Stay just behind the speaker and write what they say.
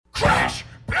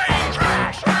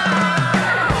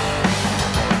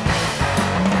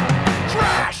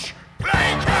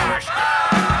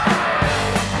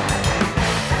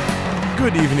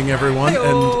evening, everyone,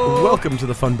 and welcome to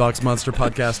the Funbox Monster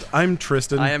Podcast. I'm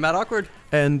Tristan. I am Matt Awkward.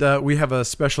 And we have a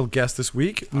special guest this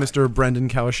week, Mr. Brendan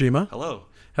Kawashima. Hello.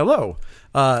 Hello.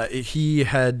 He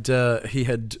had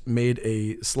made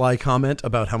a sly comment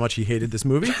about how much he hated this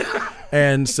movie,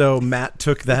 and so Matt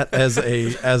took that as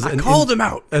called him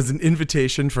out as an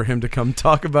invitation for him to come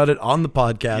talk about it on the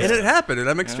podcast. And it happened, and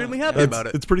I'm extremely happy about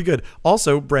it. It's pretty good.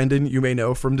 Also, Brendan, you may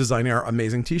know from designing our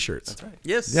amazing T-shirts. That's right.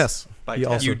 Yes. He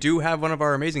also, You do have one of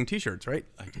our amazing T-shirts, right?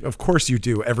 of course you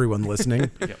do, everyone listening.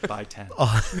 Yeah, buy 10.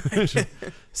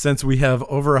 Since we have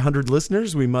over 100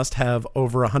 listeners, we must have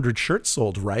over 100 shirts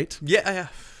sold, right? Yeah.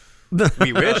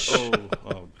 We wish.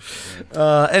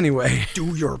 Anyway.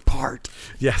 Do your part.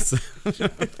 Yes.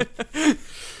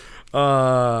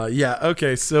 Yeah,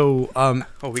 okay, so...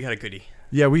 we got a goodie.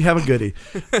 yeah, we have a goodie.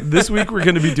 This week we're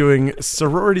going to be doing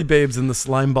Sorority Babes in the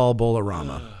Slimeball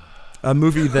Bowl-orama. A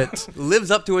movie that... Lives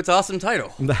up to its awesome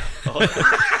title.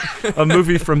 a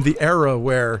movie from the era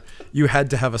where you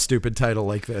had to have a stupid title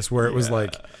like this, where it was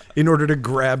like, in order to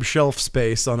grab shelf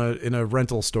space in a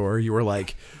rental store, you were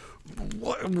like,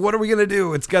 what are we gonna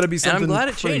do? It's got to be something. And I'm glad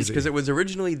it changed crazy. because it was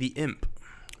originally The Imp.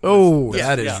 Oh,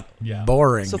 Yeah. that is Yeah.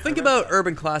 boring. So think about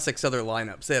Urban Classics' other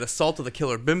lineups. They had Assault of the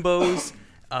Killer Bimbos.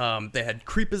 They had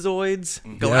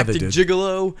Creepazoids, Galactic did.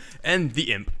 Gigolo, and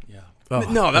The Imp. Yeah. Oh,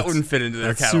 No, that that's- wouldn't fit into their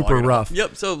that's catalog. super at all. rough.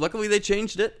 Yep. So luckily they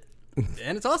changed it,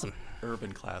 and it's awesome.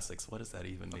 Urban classics. What does that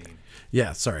even mean?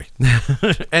 Yeah, sorry.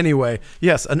 Anyway,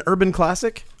 yes, an urban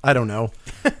classic? I don't know.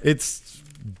 It's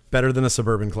better than a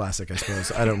suburban classic, I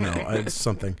suppose. I don't know. It's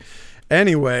something.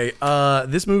 Anyway,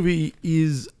 this movie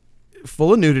is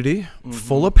full of nudity,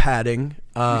 full of padding,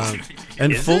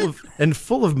 and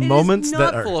full of moments It is that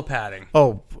not are full of padding.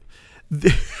 oh.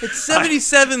 It's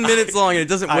 77 minutes long, and it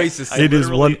doesn't waste a second. It is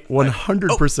literally-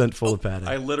 100% full of padding.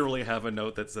 I literally have a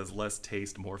note that says less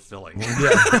taste, more filling.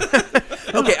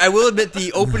 Okay, I will admit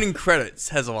the opening credits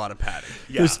has a lot of padding.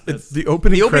 Yeah, The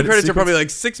opening The opening credits are sequence- probably like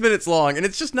 6 minutes long, and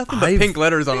it's just nothing but I've pink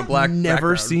letters on a black never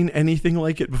background. seen anything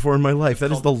like it before in my life.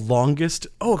 That is the longest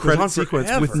it goes on credit sequence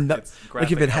with forever. It's like if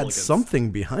graphic it had elegance.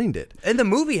 something behind it. And the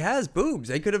movie has boobs.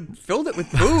 They could have filled it with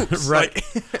boobs. Right.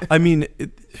 Like, I mean,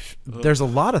 there's a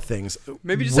lot of things.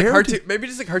 maybe just Where a cartoon. did- Maybe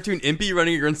just a cartoon impy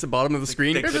running against the bottom of the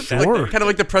screen. They could Sure. Like, kind of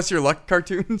like the Press Your Luck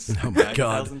cartoons. Oh my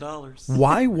god. $9,000.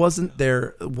 Why wasn't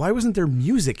there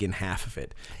music in half of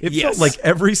it? It Yes. felt like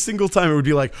every single time it would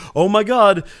be like, "Oh my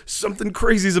god, something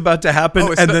crazy's about to happen."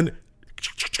 Oh, and then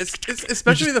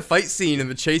Especially the fight scene and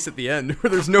the chase at the end, where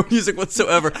there's no music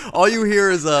whatsoever. All you hear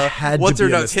is Had to what's her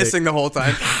be a nuts mistake. hissing the whole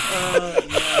time.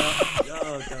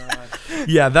 Oh, God.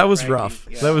 yeah, that was rough.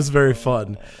 That was very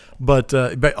fun. But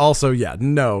also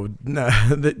no,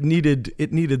 that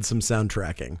needed some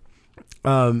soundtracking.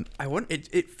 I want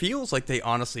it feels like they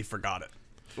honestly forgot it.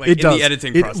 Like It in does. the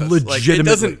editing It process. Like, it legitimately-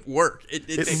 doesn't work. It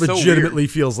It's so legitimately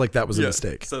weird. feels like that was a Yeah.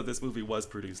 mistake. So this movie was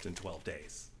produced in 12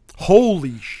 days.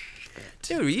 Holy shit.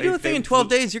 Dude, you do a thing in 12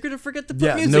 days, you're gonna forget to put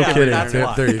Yeah, music no on. kidding. that's There,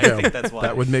 why. there you I go. think that's why.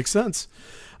 That would make sense.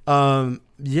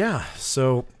 Yeah,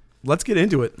 so let's get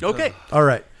into it. Okay. All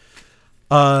right.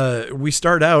 We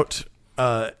start out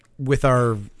with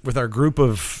our group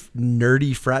of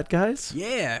nerdy frat guys.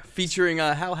 Yeah, featuring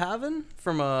Hal Haven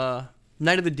from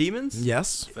Night of the Demons.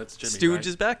 Yes. That's Jimmy, Stooge right?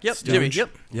 is back. Yep, Stooge. Jimmy. Yep,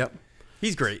 Yep.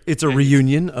 he's great. It's a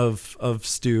reunion of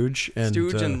Stooge and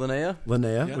Stooge and Linnea.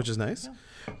 Linnea, Yeah. which is nice.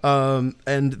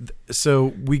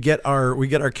 So we get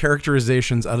our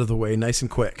characterizations out of the way nice and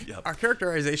quick. Yep. Our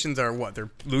characterizations are what?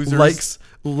 They're losers.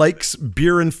 Likes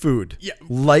beer and food. Yeah.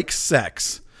 Likes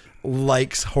sex.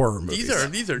 Likes horror movies.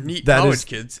 These are neat That college is-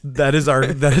 kids. That is our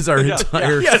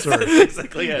entire Yes. story.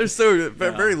 Basically, They're so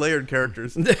very layered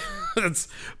characters.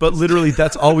 But literally,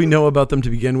 that's all we know about them to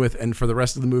begin with, and for the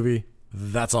rest of the movie,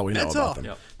 that's all we know That's about all. them.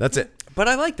 Yep. That's it. But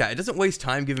I like that. It doesn't waste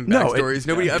time giving No, it- backstories.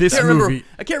 Nobody. this movie-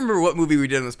 I can't remember what movie we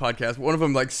did on this podcast. One of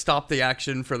them like stopped the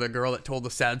action for the girl that told the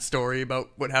sad story about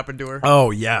what happened to her.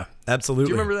 Oh yeah, absolutely.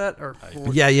 Do you remember that? Or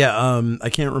Yeah. I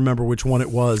can't remember which one it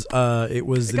was. It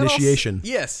was It got all Initiation.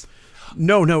 yes.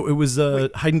 No, it was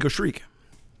Hide and Go Shriek.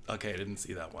 Okay, I didn't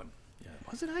see that one. Yeah.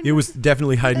 Was it? It was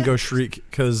definitely Hide and Go Shriek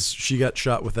because she got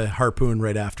shot with a harpoon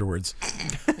right afterwards.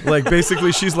 Like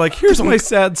basically, she's like, "Here's my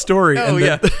sad story." Oh and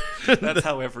then- yeah. That's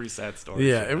how every sad story.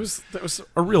 yeah. should That was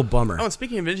a real bummer. Oh, and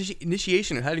speaking of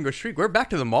Initiation and Hide and Go Shriek, we're back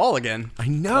to the mall again. I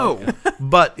know,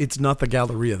 but it's not the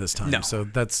Galleria this time. No. So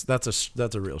that's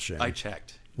a real shame. I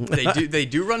checked. They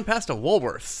do run past a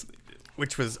Woolworths,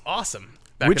 which was awesome.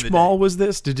 Back Which in the mall day. was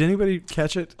this? Did anybody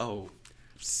catch it? Oh,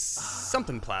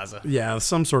 something plaza. Yeah,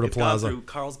 some sort of It's gone plaza. through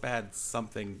Carlsbad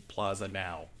something plaza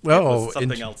now. Oh, It was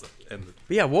something in- else. And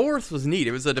But yeah, Woolworths was neat.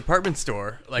 It was a department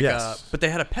store, like, Yes. but they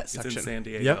had a pet it's in section. San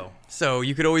Diego. Yep. So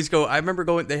you could always go. I remember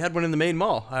going. They had one in the main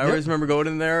mall. I always remember going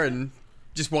in there and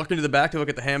just walking to the back to look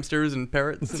at the hamsters and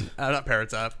parrots. And, not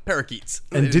parrots, parakeets.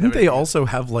 And didn't didn't have they any- also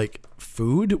have like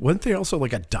food? Wasn't they also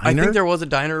like a diner? I think there was a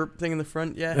diner thing in the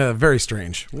front. Yeah. Very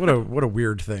strange. What a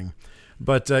weird thing.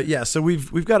 But yeah, so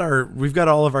we've got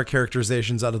all of our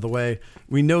characterizations out of the way.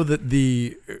 We know that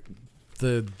the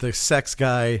sex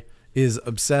guy is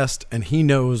obsessed, and he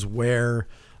knows where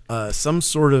some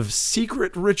sort of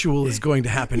secret ritual is going to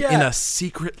happen Yeah. in a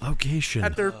secret location.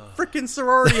 At their freaking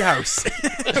sorority house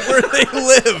where they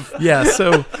live. Yeah,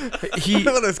 so he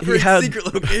What a great had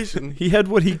secret location. he had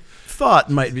what he thought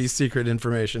might be secret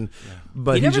information,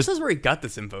 but He he never just says where he got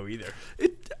this info either.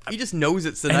 it, He just knows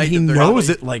it's the and night. he that they're knows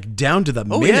going it like down to the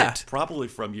Oh, minute. yeah. Probably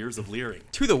from years of leering.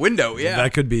 to the window. Yeah.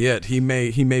 That could be it. He may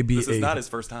be This is not his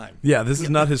first time. Yeah, this is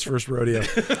not his first rodeo.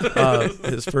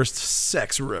 His first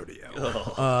sex rodeo.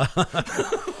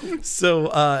 So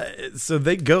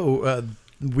they go.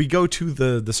 We go to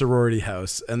the sorority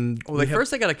house, and Well, we like have-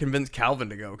 first I gotta convince Calvin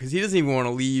to go because he doesn't even want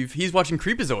to leave. He's watching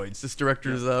Creepazoids, this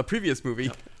director's previous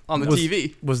movie on the was,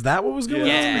 TV. Was that what was going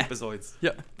Yeah. on? Creepazoids.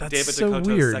 Yeah, That's David so Dakota's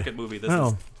weird. second movie. This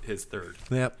Oh. is his third.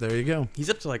 Yep, there you go. he's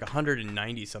up to like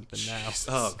 190 something now.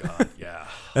 Oh God, yeah.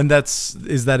 And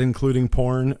is that including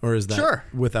porn or is that Sure.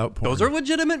 without porn? Those are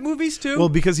legitimate movies too. well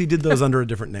because he did those under a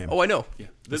different name. oh, I know. Yeah.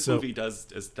 This So- movie does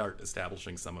start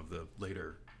establishing some of the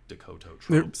later Dakota It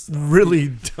tropes.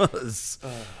 really does.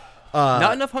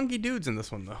 Not enough hunky dudes in this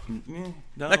one though.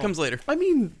 No. That comes later. I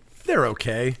mean, they're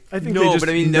okay. I think No, they just but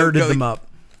I mean, they're nerded them like- up.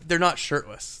 They're not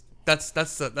shirtless. That's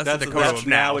the Dakota that's of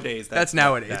now. nowadays. That's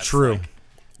nowadays. that's True. like-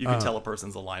 you can tell a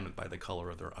person's alignment by the color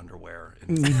of their underwear,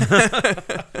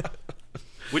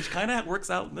 which kind of works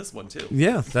out in this one too.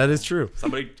 Yeah, that is true.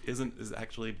 Somebody is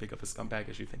actually big of a scumbag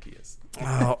as you think he is.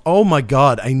 Oh my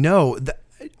God, I know.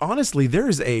 Honestly, there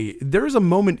is a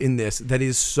moment in this that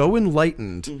is so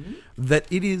enlightened that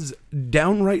it is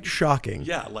downright shocking.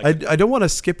 Yeah, like- I don't want to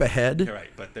skip ahead. You're right,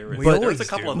 but there's always a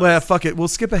couple do. of Well, those. fuck it. We'll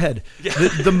skip ahead.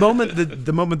 The moment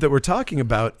the moment that we're talking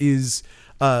about is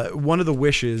one of the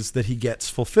wishes that he gets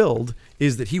fulfilled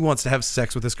is that he wants to have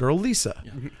sex with this girl Lisa,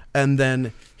 and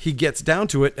then he gets down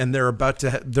to it, and they're about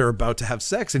to have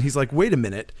sex, and he's like, "Wait a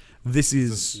minute, this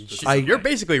is You're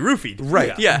basically roofied.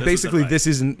 Right. Yeah. This Basically, isn't right. this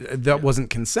isn't that wasn't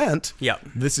consent. Yeah.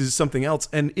 This is something else.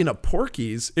 And in a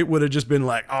Porky's, it would have just been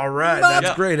like, all right, that's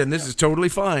Yeah. great, and this is totally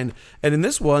fine. And in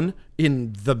this one,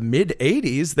 in the mid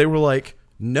 '80s, they were like,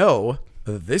 no,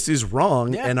 this is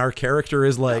wrong. Yeah. And our character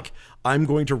is like, I'm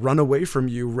going to run away from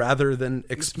you rather than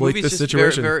exploit Movie's this just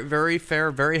situation. Very, very fair,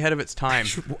 very ahead of its time.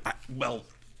 Well,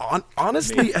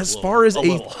 Honestly, Maybe as a far as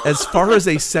little. as far as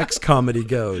a sex comedy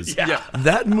goes, Yeah.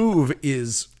 that move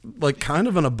is like kind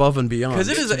of an above and beyond. Because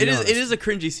it is, to be it is, honest. it is a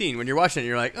cringy scene when you're watching it.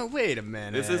 You're like, oh wait a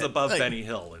minute. this is above Like, Benny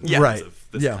Hill in Yeah. terms Right. of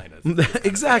this Yeah. kind of.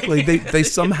 Exactly. They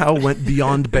somehow went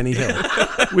beyond Benny Hill,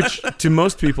 which to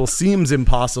most people seems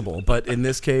impossible, but in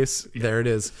this case, there it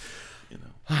is. You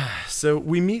know, So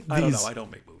we meet these. I don't know. I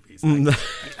don't make movies.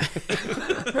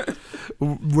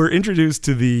 We're introduced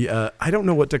to the I don't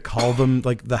know what to call them,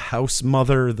 like the house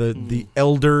mother, the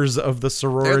elders of the They're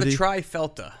sorority. the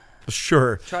trifalta.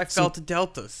 Sure. Trifalta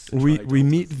deltas. We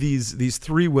meet these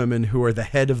three women who are the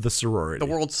head of the sorority.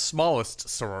 The world's smallest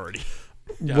sorority.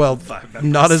 well, 5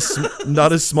 members.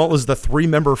 not as small as the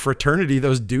 3-member fraternity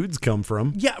those dudes come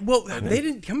from. Yeah, well, they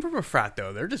didn't come from a frat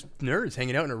though. They're just nerds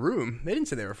hanging out in a room. They didn't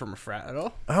say they were from a frat at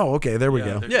all. Oh, okay, there we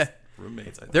Yeah, go. they're Yeah. just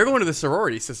roommates. I think. They're going to the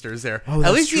sorority sisters there. Oh, At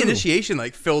that's least true. the initiation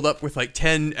like filled up with like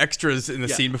 10 extras in the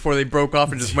Yeah. scene before they broke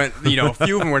off and just went. You know, a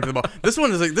few of them went to the ball. This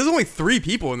one is like there's only 3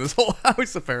 people in this whole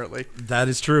house apparently. That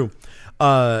is true.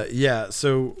 Yeah,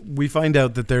 so we find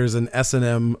out that there's an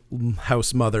S&M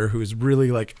house mother who's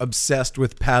really like obsessed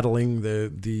with paddling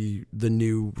the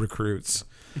new recruits,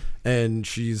 and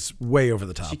she's way over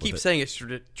the top. She with keeps it. saying it's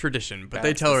tradition, but they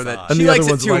Babs tell her Desad. that And she the other likes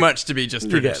it one's too like- much to be just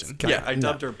tradition. kinda- Yeah, I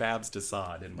dubbed her Babs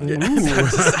Desad in my.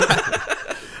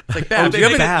 it's like Babs, they you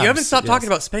make haven't Babs, stopped yes. talking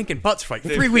about spanking butts for like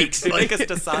 3 weeks. They Like, make a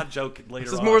Desad joke later.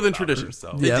 this is on more than about her, tradition.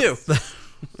 so. They Yep. do.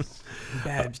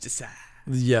 Babs decide.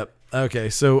 Yep. Okay,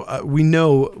 so we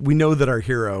know that our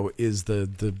hero is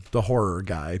the horror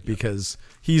guy because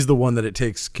he's the one that it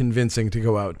takes convincing to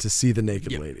go out to see the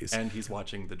naked ladies, And he's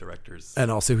watching the director's.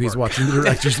 and also he's work. watching the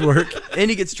director's work. And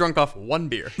he gets drunk off 1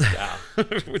 beer, Yeah.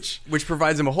 which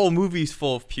provides him a whole movie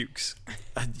full of pukes.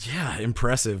 Yeah,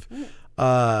 impressive.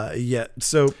 Yeah.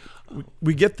 So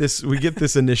we get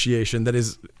this initiation that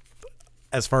is,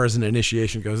 as far as an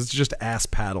initiation goes, it's just ass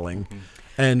paddling,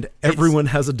 and everyone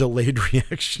has a delayed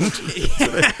reaction to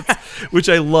it, which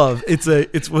I love. It's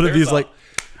one of There's these a- like,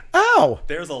 ow,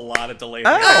 There's a lot of delayed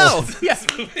Ow!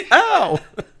 reactions. Yeah. ow,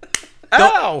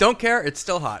 ow. Don't care. It's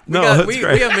still hot. No, that's we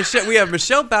great. we have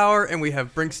Michelle Bauer and we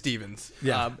have Brink Stevens.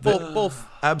 Yeah. Both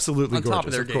Absolutely on gorgeous, top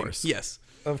of their of game. course. Yes.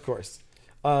 Of course.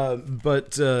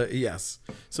 But yes.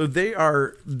 So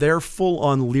they're full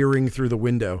on leering through the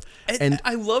window. And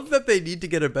I love that they need to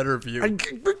get a better view.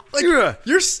 Yeah.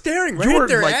 You're staring right You're at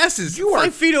their like- asses. you are-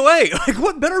 5 feet away. Like,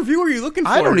 what better view are you looking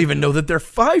for? I don't even know that they're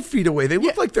 5 feet away. They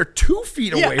look like they're 2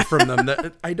 feet Yeah. away from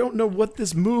them. I don't know what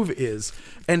this move is.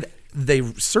 And they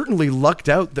certainly lucked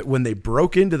out that when they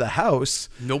broke into the house,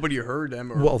 Nobody heard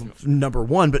them. Or, well, number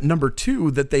one, but number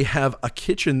two, that they have a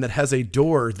kitchen that has a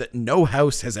door that no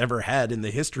house has ever had in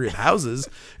the history of houses.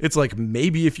 It's like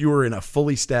maybe if you were in a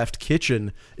fully staffed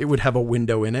kitchen, it would have a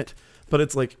window in it. But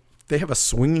it's like they have a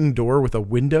swinging door with a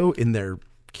window in their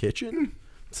kitchen.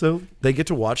 So they get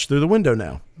to watch through the window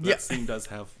now. That scene does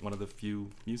have one of the few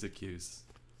music cues.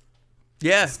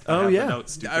 yeah. I Oh, have yeah. the note,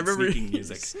 stupid I remember sneaking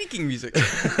music. Sneaking music.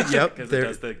 Yep. Because it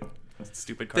does the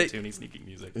stupid cartoony sneaking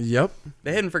music. Yep.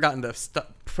 They hadn't forgotten to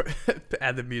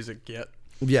add the music yet.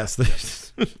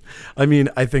 Yes. I mean,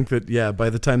 I think that, yeah, by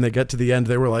the time they got to the end,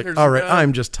 they were like, There's, all right,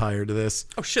 I'm just tired of this.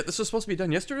 Oh shit! This was supposed to be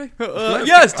done yesterday.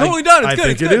 Yeah, it's totally done. It's I good.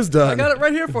 think it's it good. is done. I got it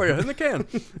right here for you in the can.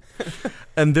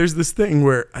 And there's this thing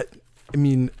where, I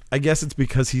mean, I guess it's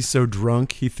because he's so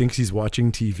drunk, he thinks he's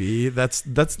watching TV. That's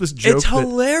this joke. It's that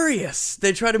hilarious.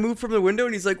 They try to move from the window,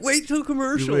 and he's like, "Wait till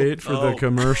commercial." you wait for the Oh,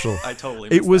 commercial. I totally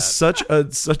It missed was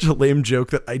that. such a lame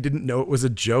joke that I didn't know it was a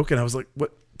joke, and I was like,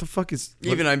 what the fuck is...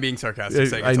 Even I'm being sarcastic,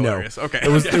 saying it's I know. hilarious. Okay. It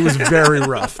was very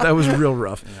rough. That was real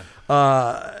rough.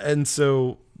 And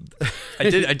so... I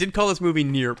did call this movie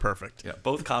near perfect. Yeah,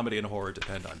 both comedy and horror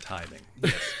depend on timing.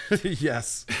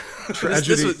 yes. This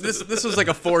Tragedy. this was like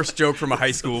a forced joke from a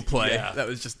high school play. Yeah. That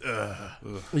was just.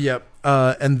 Yep.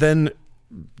 And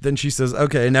then she says,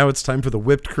 okay, now it's time for the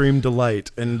whipped cream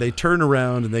delight. And they turn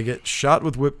around and they get shot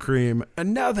with whipped cream.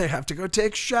 And now they have to go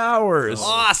take showers.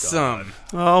 Awesome.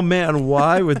 Oh, man,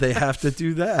 why would they have to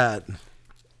do that?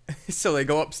 So they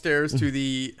go upstairs to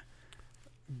the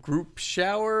group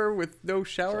shower with no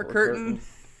shower curtain.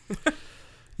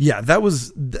 Yeah, that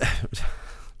was...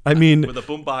 I mean... With a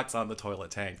boombox on the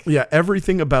toilet tank. Yeah,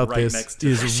 everything about Right this next to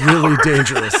is the really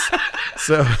dangerous.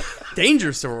 So,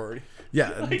 Danger sorority.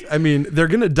 yeah, I mean, they're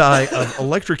going to die of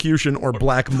electrocution or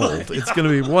black mold. It's going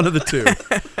to be one of the two.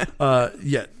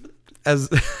 Yeah, as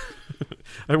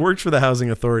I worked for the housing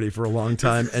authority for a long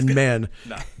time, and man,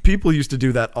 people used to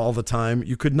do that all the time.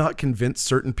 You could not convince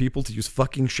certain people to use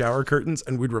fucking shower curtains,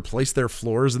 and we'd replace their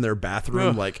floors in their bathroom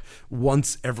Ugh. like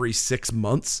once every 6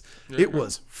 months. It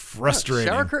was frustrating.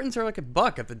 Shower curtains are like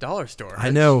 $1 at the dollar store. I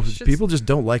know. It's just- People just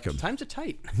don't like them. Times are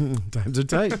tight. Times are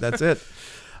tight. That's it.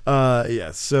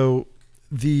 Yeah. So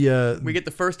the We get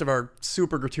the first of our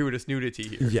super gratuitous nudity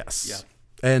here. yes,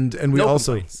 Yeah. and we No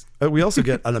also complaints. we also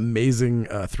get an amazing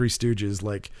Three Stooges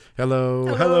like hello,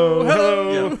 Hello, hello.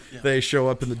 hello. Yeah. They show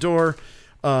up in the door,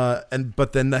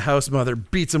 but then the house mother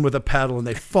beats them with a paddle and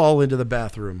they fall into the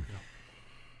bathroom.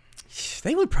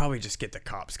 They would probably just get the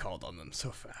cops called on them so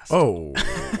fast. Oh,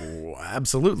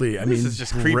 absolutely. I This mean, is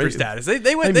just creeper great- status. They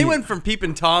went I they mean- went from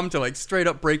peeping Tom to like straight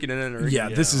up breaking and entering. Yeah,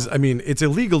 this is, I mean, it's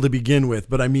illegal to begin with,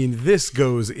 but I mean, this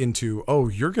goes into, oh,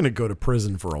 you're going to go to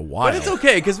prison for a while. But it's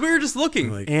okay because we were just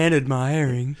looking Like- and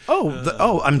admiring. Oh,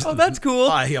 that's cool.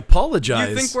 I apologize.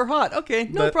 You think we're hot? Okay,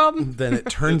 no But problem. Then it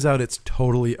turns out it's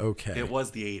totally okay. It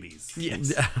was the 80s.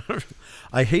 Yes.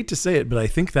 I hate to say it, but I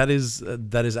think that is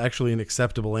actually an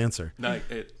acceptable answer. No,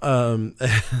 it,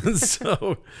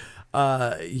 So,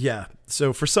 yeah.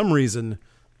 So for some reason,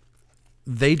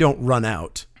 they don't run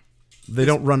out. They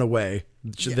don't run away.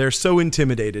 They're so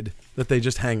intimidated that they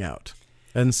just hang out.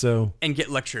 And so, And get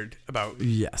lectured about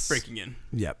yes. breaking in.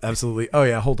 Yeah, absolutely. Oh,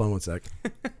 yeah. Hold on one sec.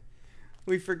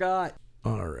 We forgot.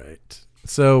 All right.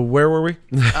 So where were we?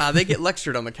 They get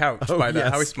lectured on the couch Oh, by the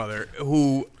yes. house mother,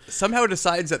 who somehow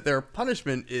decides that their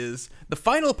punishment is the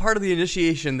final part of the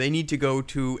initiation. They need to go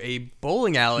to a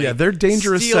bowling alley. Yeah, they're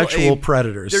dangerous steal sexual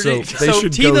predators, so they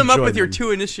should team go them up join with your them.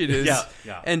 2 initiatives,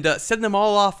 Yeah. and send them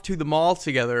all off to the mall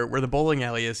together, where the bowling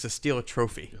alley is, to steal a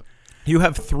trophy. You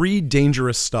have 3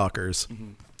 dangerous stalkers.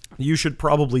 You should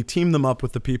probably team them up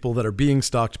with the people that are being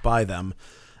stalked by them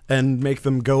and make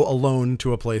them go alone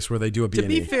to a place where they do a B&E. To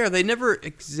be fair, they never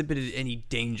exhibited any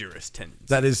dangerous tendencies.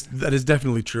 That is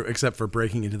definitely true, except for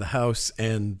breaking into the house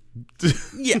and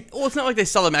Yeah, well, it's not like they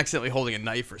saw them accidentally holding a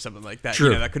knife or something like that. True.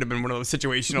 You know, that could have been one of those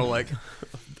situational, like,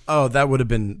 Oh, that would have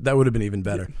been even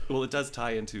better. Well, it does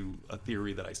tie into a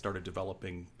theory that I started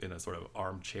developing in a sort of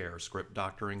armchair script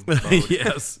doctoring mode.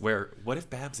 Yes. Where, what if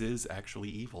Babs is actually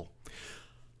evil?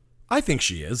 I think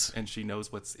she is. And she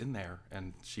knows what's in there,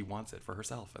 and she wants it for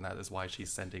herself, and that is why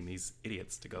she's sending these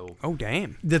idiots to go. Oh,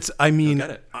 damn. I mean, get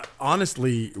it.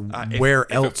 honestly, if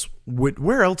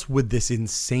where else would this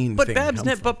insane But thing Babs,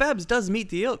 come from? Babs does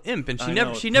meet the imp, and I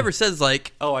know. she never says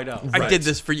like, Oh, I know. I Right. did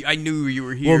this for you. I knew you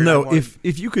were here. Well, and I no, wanted-"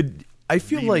 if you could, I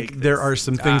feel like Remake there this. are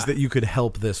some things that you could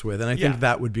help this with, and I think Yeah.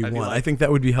 that would be I'd be one. I like- think that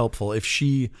would be helpful if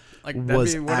she Like, that'd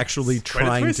was be one- actually quite a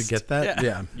trying to twist. get that.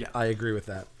 Yeah. Yeah. I agree with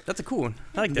that. That's a cool one.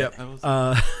 I like that.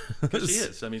 Because she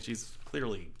is. I mean, she's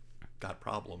clearly got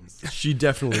problems. She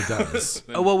definitely does.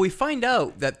 Oh, well, we find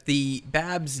out that the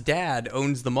Babs' dad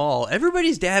owns the mall.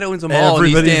 Everybody's dad owns a mall in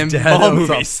these Everybody's damn dad mall owns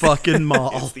movies. a fucking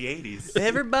mall. It's the 80s.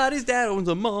 Everybody's dad owns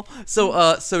a mall.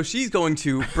 So she's going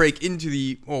to break into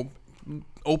the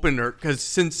open her because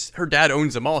since her dad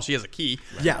owns the mall, she has a key.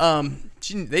 Yeah.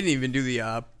 They didn't even do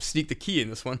the sneak the key in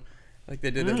this one, like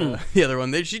they did in the other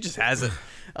one. She just has it.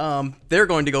 They're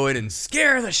going to go in and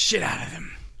scare the shit out of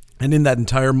them. And in that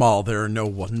entire mall, there are no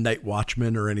night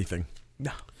watchmen or anything.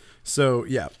 No, So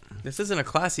yeah, this isn't a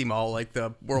classy mall like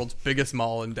the world's biggest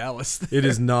mall in Dallas. it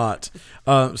is not.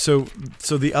 So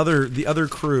the other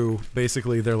crew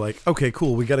basically they're like, okay,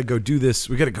 cool, we got to go do this.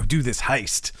 We got to go do this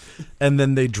heist, and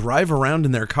then they drive around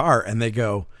in their car and they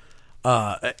go.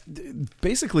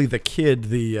 Basically, the kid,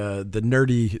 the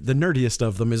nerdiest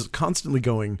of them, is constantly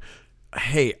going,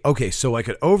 hey, okay, so I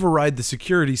could override the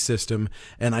security system,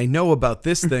 and I know about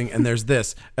this thing, and there's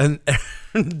this, and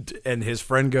his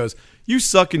friend goes, you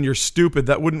suck and you're stupid.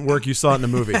 That wouldn't work. You saw it in the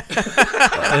movie.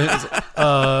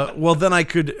 Well, then I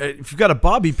could, if you've got a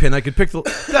bobby pin, I could pick the.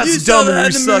 That's You saw dumb that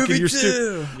and you in the suck movie and you're too.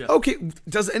 stupid. Yeah. Okay,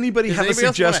 does anybody have a anybody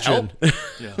else wanna suggestion?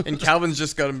 Yeah. And Calvin's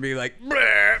just gonna be like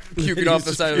puking off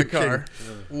the just side of the puking. car.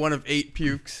 One of 8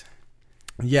 pukes.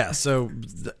 Yeah. So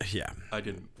yeah, I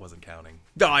wasn't counting.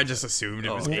 No, I just assumed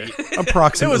it was okay. 8.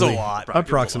 approximately. It was a lot.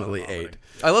 Approximately Probably 8.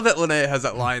 I love that Linnea has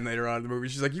that line later on in the movie.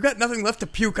 She's like, "You got nothing left to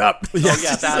puke up." Oh, yeah,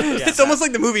 that, yeah, It's almost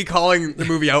like the movie calling the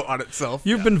movie out on itself.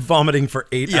 You've been vomiting for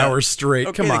 8 Yeah. hours straight.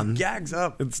 Okay, Come the on. gag's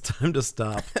up. It's time to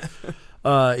stop.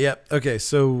 Yeah. Okay.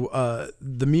 So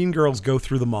the Mean Girls go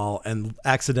through the mall and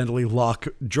accidentally lock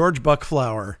George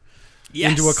Buckflower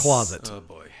into a closet, Oh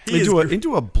boy.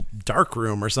 into a dark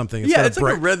room or something. Yeah, got it's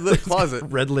like a red lit closet.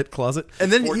 red lit closet.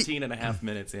 And then 14 and a half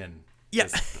minutes in. Yeah.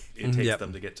 It takes Yep.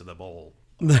 them to get to the bowl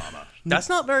of mama. that's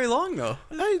not very long though.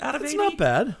 Out of It's 80? not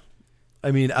bad.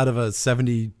 I mean, out of a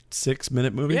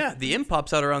 76-minute movie. Yeah, the imp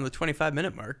pops out around the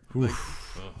 25-minute mark.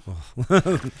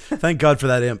 Thank God for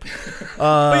that imp.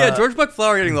 But yeah, George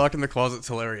Buckflower getting locked in the closet's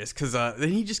hilarious because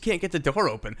then he just can't get the door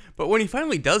open. But when he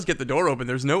finally does get the door open,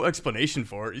 there's no explanation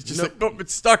for it. He's just like, "Oh,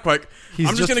 it's stuck." Like, He's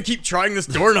I'm just gonna keep trying this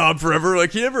doorknob forever.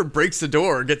 Like, he never breaks the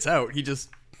door or gets out. He just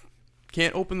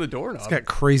can't open the doorknob. He's got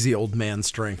crazy old man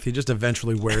strength. He just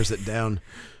eventually wears it down.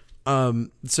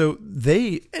 So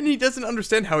they And he doesn't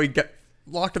understand how he got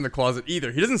locked in the closet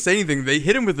either. He doesn't say anything. They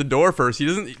hit him with the door first. He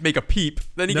doesn't make a peep.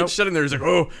 Then he Nope. gets shut in there. He's like,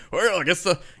 "Oh, well, I guess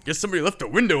somebody left a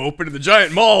window open in the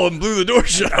giant mall and blew the door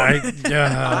shut."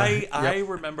 I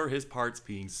remember his parts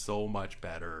being so much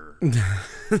better Yeah.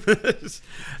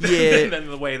 than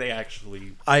the way they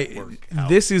actually work out.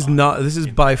 This is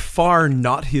by far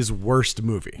not his worst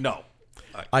movie. No.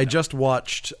 I just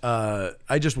watched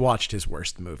his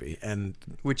worst movie, and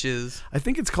Which is I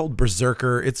think it's called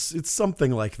Berserker. It's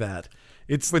something like that.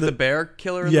 It's with the bear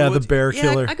killer in Yeah, the the woods? bear Yeah,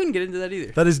 killer. I couldn't get into that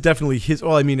either. That is definitely his.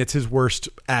 Well, I mean, it's his worst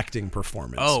acting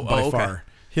performance by okay. far.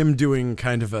 Him doing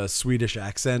kind of a Swedish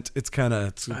accent. It's kind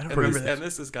of don't And remember this, that. and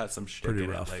this has got some shit Pretty in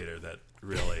rough. it later that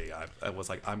really I was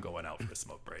like, I'm going out for a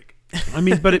smoke break. I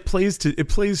mean, but it plays to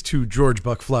George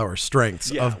Buckflower's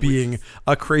strengths Yeah, of being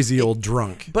a crazy old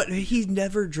drunk. But he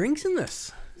never drinks in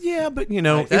this. Yeah, but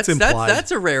That's it's implied. that's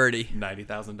a rarity.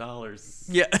 $90,000.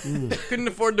 Yeah, couldn't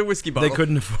afford the whiskey bottle. They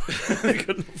couldn't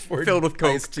afford filled with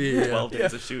coke. iced tea, yeah. 12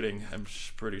 days of shooting. I'm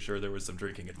pretty sure there was some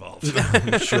drinking involved.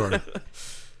 Sure.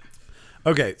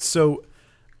 Okay, so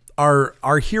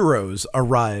our heroes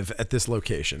arrive at this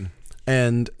location,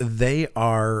 and they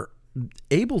are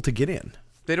able to get in.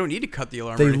 They don't need to cut the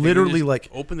alarm. They or anything. literally, just like-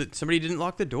 open the. Somebody didn't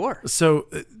lock the door. So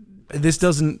this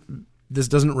doesn't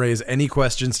raise any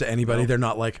questions to anybody. They're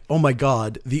not like, oh my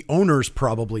God, the owner's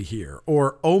probably here,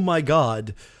 or oh my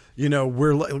God,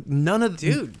 we're like none of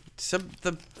Dude,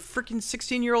 the freaking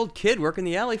 16-year-old kid working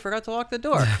the alley forgot to lock the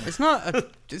door. It's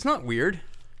not weird.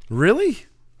 Really?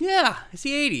 Yeah, it's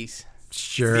the 80s.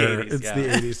 Sure, It's the 80s, it's yeah. the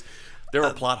 80s. There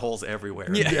were plot holes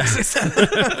everywhere. Yeah.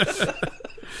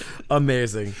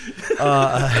 Amazing.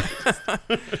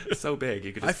 So big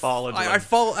you could just fall into I it.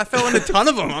 fell in a ton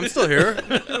of them. I'm still here.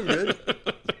 I'm good.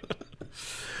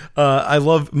 I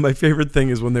love, my favorite thing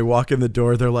is when they walk in the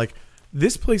door, they're like,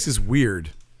 this place is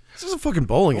weird. This is a fucking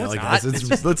bowling alley, it's guys.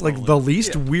 not. It's like the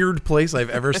least weird place I've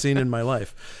ever seen in my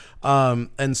life.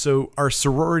 And so our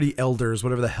sorority elders,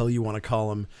 whatever the hell you want to call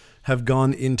them, have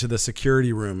gone into the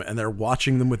security room and they're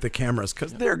watching them with the cameras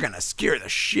because they're going to scare the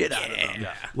shit out of them.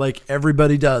 Yeah. Like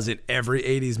everybody does in every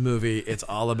 80s movie. It's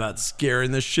all about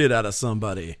scaring the shit out of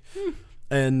somebody.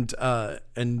 And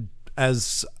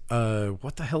as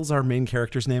what the hell's our main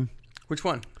character's name? Which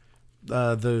one?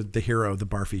 The hero, the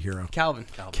Barfy hero.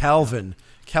 Calvin.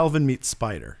 Calvin meets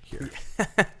Spider here.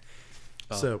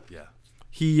 So yeah.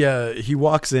 he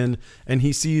walks in and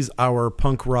he sees our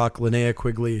punk rock Linnea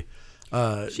Quigley.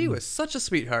 She was such a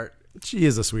sweetheart. She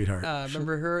is a sweetheart.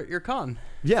 Remember her at your con?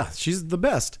 Yeah, she's the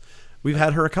best. We've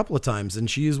had her a couple of times and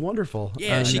she is wonderful.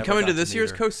 Yeah, she never coming got to to this meet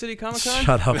year's her. Coast City Comic Con?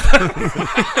 Shut up.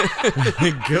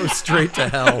 Go straight to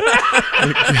hell.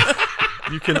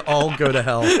 You can all go to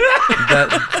hell.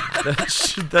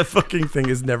 That fucking thing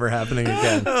is never happening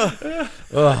again.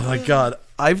 Oh my god.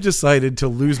 I've decided to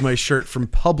lose my shirt from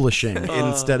publishing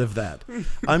instead of that.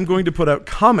 I'm going to put out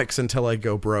comics until I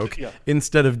go broke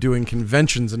instead of doing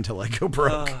conventions until I go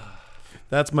broke.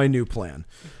 That's my new plan.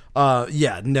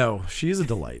 No, she's a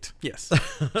delight. Yes.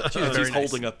 She's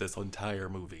holding up this entire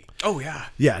movie. Oh, yeah.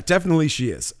 Yeah, definitely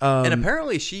she is. And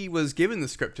apparently she was given the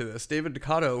script to this. David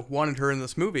Ducato wanted her in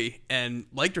this movie and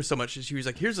liked her so much that she was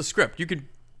like, here's a script. You could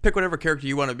pick whatever character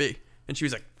you want to be. And she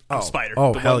was like, I'm Spider.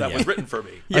 Oh, The hell one yeah. that was written for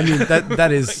me. I mean,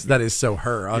 that is so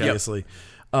her, obviously.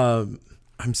 I'm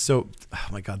so, oh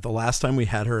my God, the last time we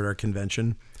had her at our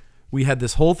convention, we had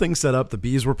this whole thing set up. The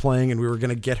Bees were playing and we were going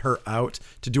to get her out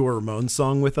to do a Ramones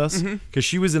song with us because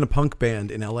she was in a punk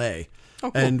band in LA. Oh,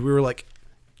 cool. And we were like,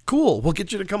 cool, we'll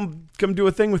get you to come do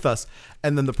a thing with us.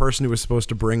 And then the person who was supposed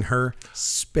to bring her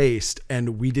spaced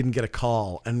and we didn't get a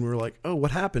call. And we were like, oh,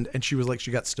 what happened? And she was like,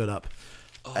 she got stood up.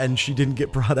 And she didn't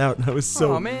get brought out, and I was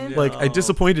so man. like I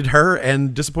disappointed her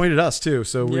and disappointed us too.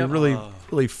 So we Yep.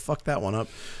 really fucked that one up.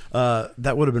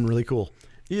 That would have been really cool.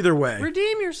 Either way,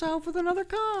 Redeem yourself with another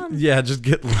con. yeah, just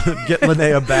get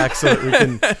Linnea back so that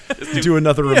we can do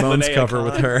another Ramones Linnea cover Con.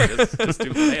 with her. Just do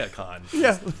Linnea Con.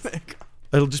 Yeah.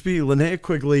 It'll just be Linnea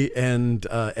Quigley and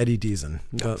Eddie Deason.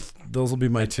 Those will be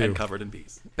my two. And covered in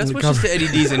bees. Best the wishes cover. to Eddie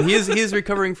Deason. He is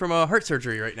recovering from heart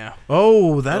surgery right now.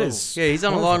 Oh, that is Yeah, he's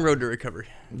on a long road to recovery.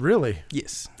 really.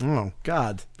 Yes. Oh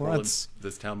God, well, Well, that's.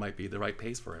 this town might be the right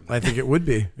pace for him. I think it would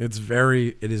be. It is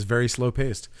very slow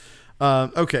paced.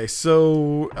 Okay,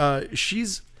 so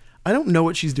she's. I don't know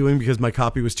what she's doing because my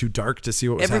copy was too dark to see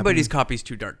what was Everybody's happening. copy's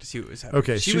too dark to see what was happening.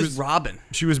 Okay, She she was was- robbing.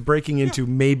 She was breaking into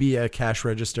maybe a cash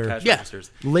register. Cash Yeah. registers.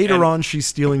 Later And- on, she's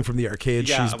stealing from the arcade.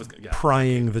 Yeah, she's I was- yeah.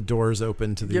 prying the doors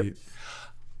open to the. Yep.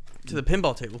 To the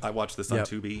pinball table. I watched this on Yep.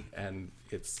 Tubi, and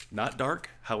it's not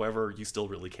dark. However, you still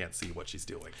really can't see what she's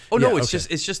doing. Oh no, Yeah, it's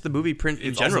okay. just the movie print in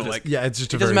It's also general. just- Like Yeah, it's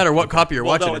just it a doesn't very- matter what copy you're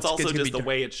Well, watching. no, it's also gonna just be the dark.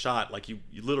 way it's shot. Like you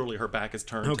literally, her back is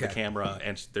turned to Okay. the camera,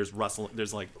 and there's rustling.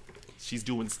 There's like, she's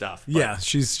doing stuff. but- Yeah,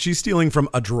 she's stealing from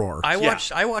a drawer. I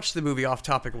Yeah. watched the movie off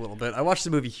topic a little bit. I watched the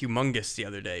movie Humongous the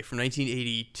other day from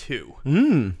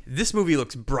 1982. This movie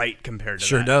looks bright compared to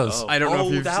Sure that. does. I don't know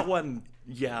if you've that seen- one.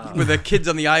 Yeah. with the kids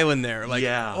on the island there. Like,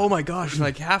 Yeah. oh my gosh,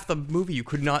 like half the movie you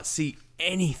could not see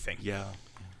anything. Yeah.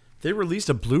 They released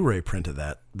a Blu-ray print of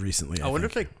that recently. I wonder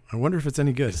think. if I wonder if it's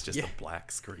any good. It's just a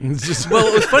black screen. It's just Well,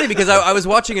 it was funny because I was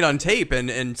watching it on tape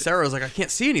and Sarah was like, I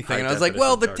can't see anything. High And I was like,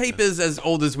 well, the definition tape is as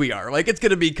old as we are. Like, it's going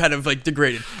to be kind of like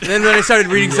degraded. And then when I started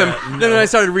reading then when I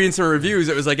started reading some reviews,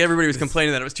 it was like everybody was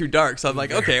complaining that it was too dark. So I'm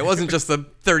like, okay, it wasn't just the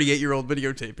 38-year-old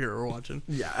videotape here we're watching.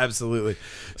 yeah, absolutely.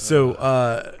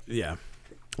 So yeah.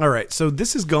 All right. So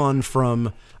this has gone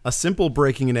from a simple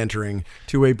breaking and entering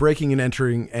to a breaking and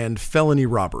entering and felony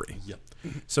robbery. Yep.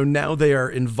 So now they are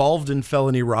involved in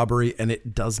felony robbery, and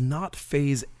it does not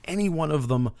faze any one of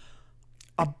them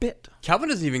a bit. Calvin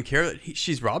doesn't even care that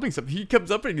she's robbing something. He comes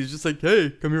up and he's just like,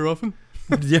 hey, come here often.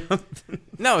 Yeah.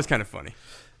 No, it's kind of funny.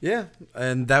 Yeah.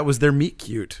 And that was their meet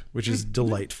cute, which is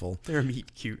delightful. They're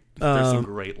meat cute. There's some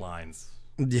great lines.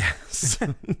 Yes.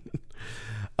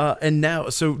 And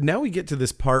now we get to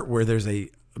this part where there's a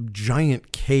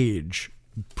giant cage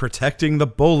protecting the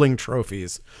bowling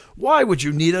trophies. Why would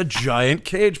you need a giant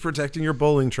cage protecting your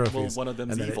bowling trophies? one of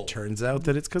them's and then evil. It turns out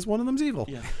that it's because one of them's evil.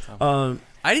 Yeah.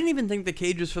 I didn't even think the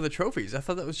cage was for the trophies. I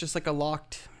thought that was just like a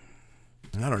locked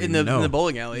I don't in even know. the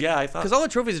bowling alley. Yeah, I thought- because all the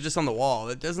trophies are just on the wall.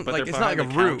 It doesn't But like they're it's not like a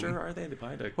behind the room. counter, are they? They're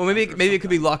behind a Well, maybe counter or it could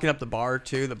be something? locking up the bar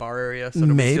too, the bar area, so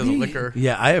nobody steals the Maybe. liquor.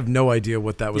 Yeah, I have no idea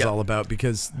what that was Yeah. all about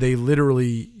because they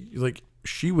literally like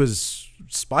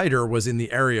Spider was in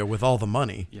the area with all the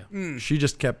money. Yeah. She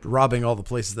just kept robbing all the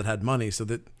places that had money so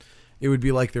that it would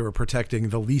be like they were protecting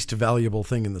the least valuable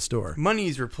thing in the store.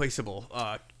 Money's replaceable.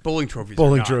 Bowling trophies.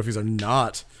 Bowling are not. trophies are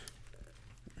not.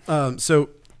 So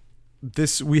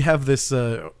we have this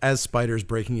as Spider's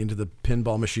breaking into the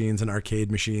pinball machines and arcade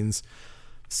machines.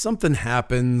 Something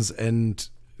happens and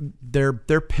they're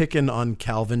picking on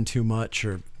Calvin too much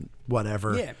or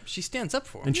whatever. Yeah, she stands up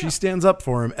for him. And she stands up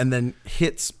for him and then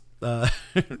hits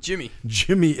Jimmy.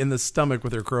 Jimmy in the stomach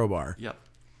with her crowbar. Yep.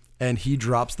 And he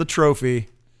drops the trophy.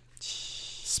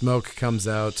 Smoke comes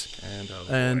out.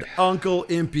 And Uncle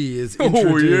Impy is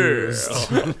introduced.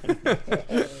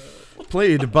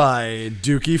 Played by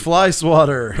Dookie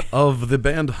Flyswatter of the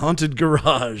band Haunted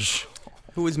Garage.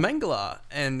 Who was Mengele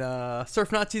and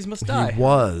Surf Nazis Must Die. He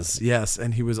was, yes,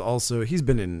 and he was also he's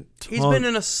been in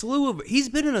a slew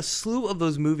of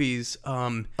those movies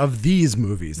of these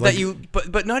movies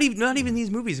but not even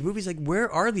these movies. Movies like, where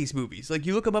are these movies? Like,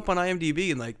 you look them up on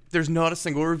IMDb and like there's not a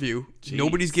single review. Jeez.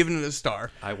 Nobody's given it a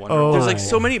star. I wonder. Oh. There's like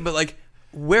so many, but like,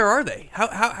 where are they?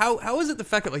 How is it the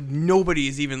fact that like nobody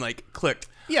is even like clicked?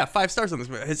 Yeah, 5 stars on this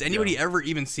movie. Has anybody ever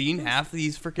even seen half of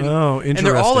these freaking? Oh, interesting. And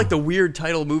they're all like the weird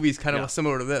title movies, kind of Yeah.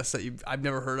 similar to this that I've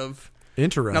never heard of.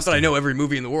 Interesting. Not that I know every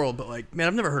movie in the world, but like, man,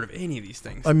 I've never heard of any of these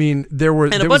things. I mean, there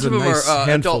and a was bunch a of them nice are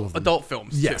handful of them. adult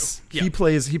films. Yes, too. Yeah.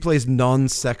 he plays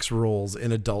non-sex roles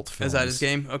in adult films. Is that his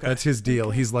game? Okay, That's his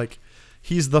deal. He's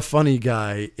the funny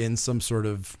guy in some sort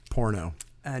of porno.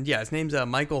 And yeah, his name's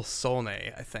Michael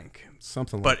Solnay, I think.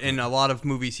 Something But like in a lot of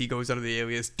movies, he goes under the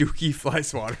alias Dookie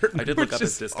Flyswatter. I did look which up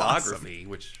his is discography, awesome.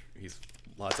 which he's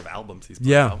lots of albums he's put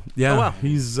Yeah, out. yeah. Oh, wow.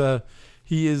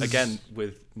 He is Again,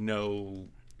 with no.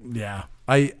 Yeah.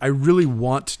 I really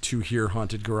want to hear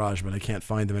Haunted Garage, but I can't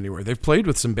find them anywhere. They've played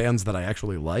with some bands that I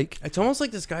actually like. It's almost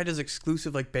like this guy does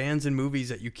exclusive like bands and movies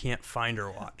that you can't find or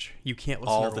watch. You can't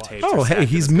listen All or the watch. tapes. Oh, are hey, stacked in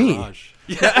he's his me. garage.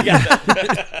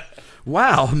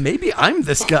 Wow, maybe I'm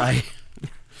this guy.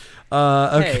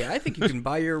 Okay. Hey, I think you can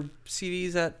buy your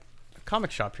CDs at a comic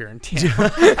shop here in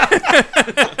Tampa.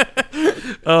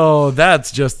 Oh,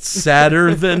 that's just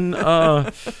sadder than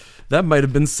that might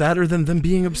have been sadder than them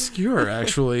being obscure,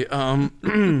 actually.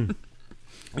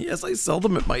 Yes, I sell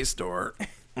them at my store.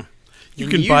 You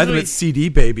can buy them at CD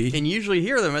Baby. And usually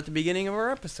hear them at the beginning of our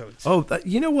episodes. Oh,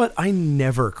 you know what? I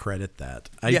never credit that.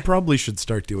 I probably should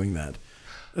start doing that.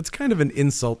 That's kind of an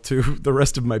insult to the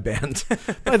rest of my band.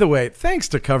 By the way, thanks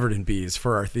to Covered in Bees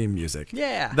for our theme music.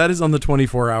 Yeah. That is on the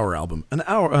 24-hour album. An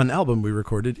album we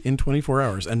recorded in 24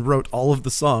 hours and wrote all of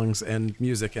the songs and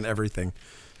music and everything.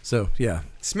 So, yeah.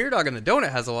 Smeardog and the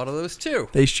Donut has a lot of those too.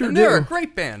 They sure and they're do. a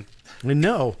great band. I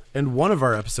know. And one of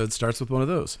our episodes starts with one of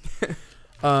those.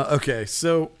 Okay,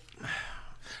 so...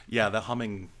 Yeah, the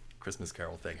humming Christmas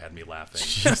Carol thing had me laughing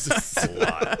a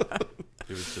lot.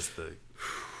 It was just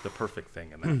the perfect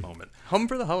thing in that moment. Hum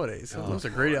for the Holidays. Those are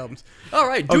great albums. All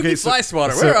right, Dookie Okay, so-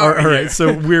 Flyswatter. so, Where are we all right, here?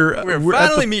 so we're We're at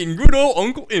finally the- meeting good old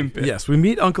Uncle Impy. Yes, we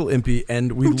meet Uncle Impy,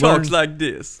 and we Who learn talks like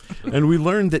this? and we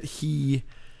learn that he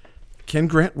can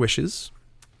grant wishes,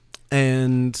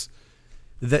 and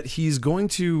that he's going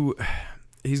to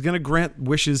grant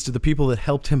wishes to the people that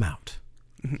helped him out,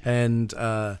 and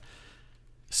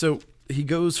so he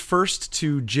goes first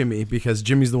to Jimmy because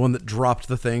Jimmy's the one that dropped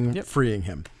the thing, freeing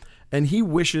him, and he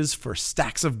wishes for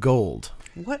stacks of gold.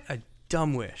 What a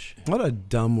dumb wish. What a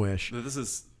dumb wish. This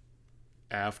is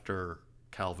after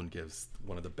Calvin gives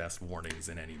one of the best warnings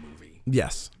in any movie.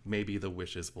 Yes. Maybe the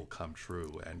wishes will come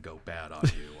true and go bad on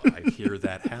you. I hear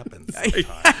that happens sometimes.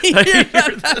 I hear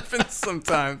that happens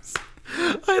sometimes.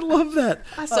 I love that.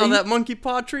 I saw that Monkey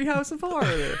Paw Treehouse of Horror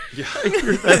there.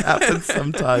 That happens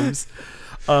sometimes.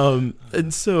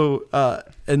 And so,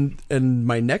 and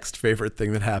my next favorite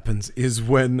thing that happens is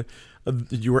when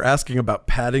you were asking about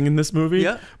padding in this movie.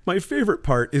 Yeah. My favorite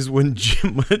part is when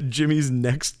Jimmy's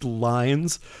next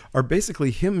lines are basically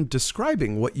him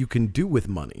describing what you can do with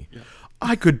money. Yeah.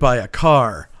 I could buy a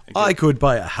car. I could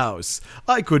buy a house.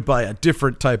 I could buy a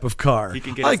different type of car. He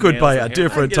can get I his could nails buy and a hair. I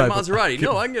different can get a type Maserati.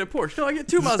 No, I can get a Porsche. No, I get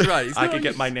 2 Maseratis. I No, could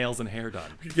get my nails and hair done.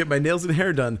 get my nails and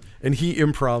hair done, and he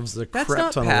improvs the That's crap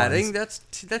not ton padding. of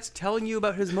lines. That's telling you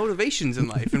about his motivations in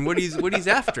life and what he's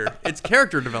after. It's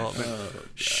character development.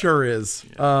 Sure is.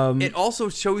 It also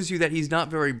shows you that he's not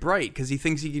very bright because he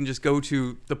thinks he can just go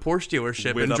to the Porsche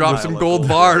dealership With and a drop pile some of gold gold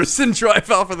bars and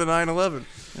drive off with a 911.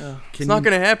 It's not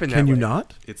going to happen that Can you way.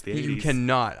 not? It's the You 80s.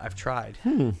 cannot. I've tried.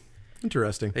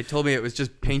 Interesting. They told me it was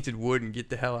just painted wood and get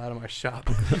the hell out of my shop.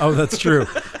 Oh, that's true.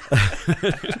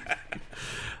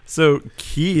 So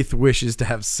Keith wishes to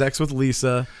have sex with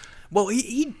Lisa, Well,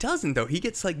 he doesn't though. He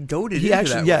gets like goaded He into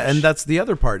actually, that yeah, wish. and that's the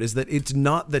other part is that it's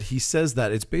not that he says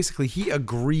that. It's basically he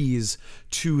agrees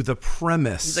to the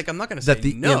premise. He's like, I'm not going to that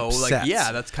say the no. imp Like, sets.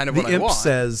 yeah, that's kind of the what I imp want.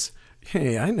 says,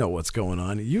 "Hey, I know what's going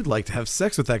on. You'd like to have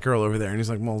sex with that girl over there," and he's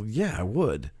like, "Well, yeah, I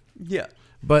would," Yeah.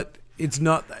 but it's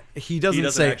not. He doesn't,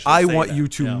 doesn't say, actually "I say want that. you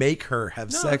to No. make her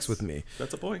have No, sex that's- with me."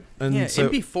 That's a point. And Yeah, so,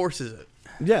 Impy forces it.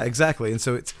 yeah, exactly. And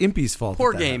so it's Impy's fault.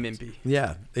 Poor that that game, happens. Impy.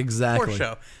 Yeah, exactly. Poor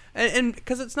show. And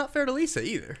because it's not fair to Lisa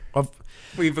either. Of,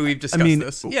 We've I discussed mean,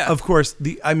 this. Yeah. of course.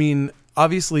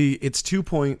 Obviously, it's 2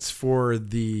 points for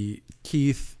the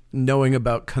Keith knowing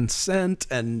about consent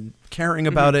and caring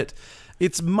about it.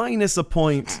 It's minus a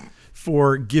point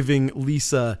for giving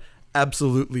Lisa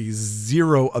absolutely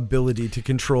zero ability to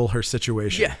control her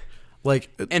situation. Yeah. Like,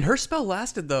 And her spell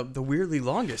lasted the weirdly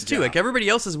longest too. Yeah. Like everybody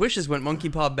else's wishes went monkey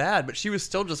paw bad, but she was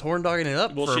still just horn dogging it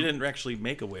up. Well, for, she didn't actually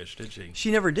make a wish, did she?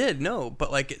 She never did, no.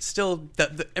 But like it's still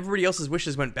that everybody else's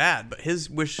wishes went bad, but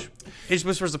his wish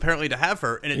was apparently to have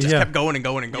her, and it just Yeah. kept going and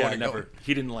going and going Yeah, and never. going.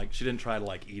 He didn't like. She didn't try to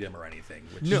like eat him or anything.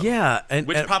 Which, yeah. And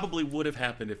probably would have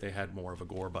happened if they had more of a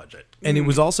gore budget. And it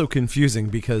was also confusing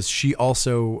because she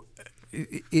also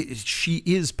she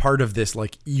is part of this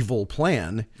like evil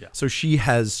plan. Yeah. So she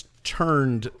has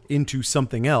turned into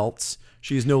something else.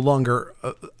 She is no longer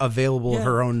available of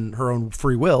her own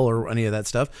free will or any of that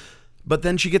stuff. But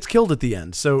then she gets killed at the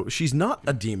end. So she's not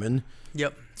a demon.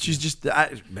 Yep. She's just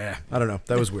I don't know.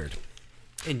 That was weird.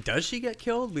 And does she get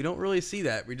killed? We don't really see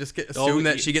that. We just assume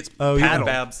that she gets Oh, yeah. paddled.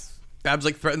 Babs. Babs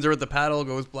like threatens her with the paddle,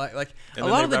 goes black. Like And a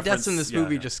then lot they of the deaths in reference- this yeah,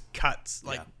 movie yeah. just cuts.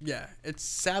 Like yeah, it's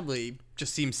sadly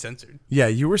just seems censored. Yeah,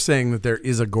 you were saying that there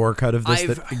is a gore cut of this I've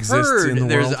that exists heard in the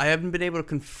there's. world. I haven't been able to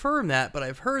confirm that, but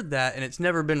I've heard that, and it's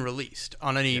never been released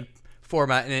on any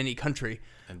format in any country,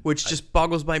 which just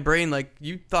boggles my brain. Like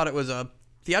you thought it was a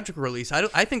theatrical release.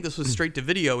 I think this was straight to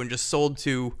video and just sold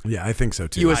to Yeah, I think so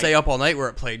too. USA Up All Night where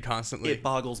it played constantly. It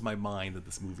boggles my mind that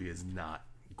this movie is not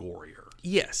gorier.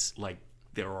 Yes. Like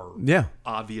there are Yeah.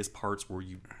 obvious parts where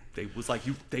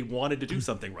they wanted to do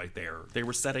something right there. They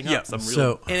were setting Yeah. up some real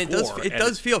So- And it gore,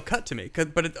 does feel cut to me,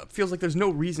 but it feels like there's no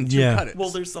reason to Yeah. cut it. Well,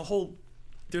 there's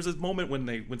a moment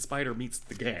when Spider meets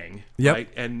the gang, Yep. right?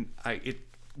 And it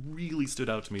really stood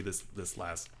out to me this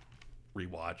last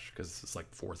rewatch because it's like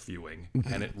fourth viewing,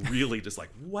 and it really just like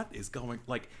what is going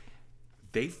like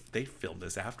they filmed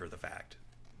this after the fact.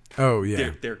 Oh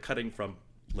yeah. They're cutting from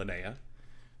Linnea,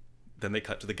 then they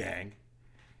cut to the gang.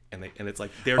 And it's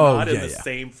like they're Oh, not in yeah, the yeah.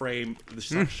 same frame, the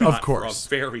shot course.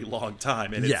 for a very long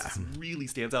time, and Yeah. it really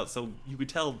stands out. So you could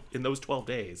tell in those 12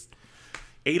 days,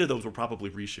 8 of those were probably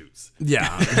reshoots.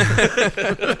 Yeah.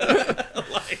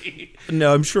 Like,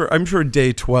 No, I'm sure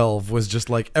day 12 was just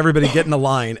like everybody get in a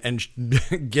line and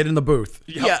get in the booth.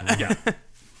 Yeah. yeah.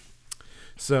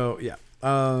 So, yeah.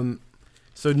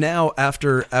 So now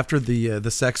after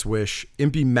the sex wish,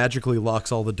 Impy magically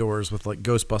locks all the doors with like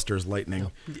Ghostbusters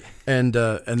lightning. And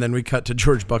then we cut to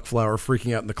George Buckflower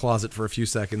freaking out in the closet for a few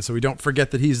seconds so we don't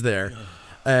forget that he's there.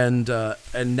 And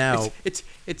now It's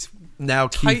now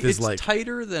Keith is it's like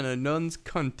tighter than a nun's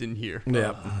cunt in here.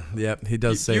 Yep, he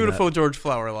does say Beautiful that. George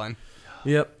Flower line.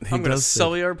 Yep, he I'm gonna does say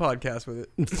sully our podcast with it.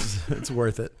 it's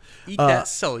worth it. Eat that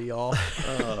sully, y'all.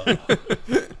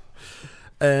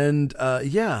 And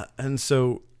and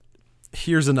so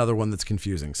here's another one that's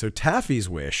confusing. So Taffy's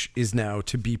wish is now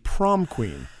to be prom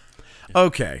queen.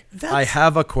 Okay, I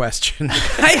have a question.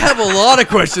 I have a lot of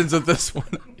questions with this one.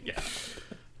 Yeah.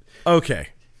 Okay,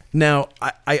 now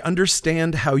I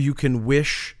understand how you can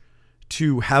wish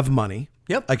to have money.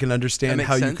 Yep. I can understand That makes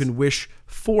how you sense. can wish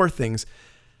for things.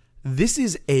 This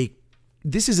is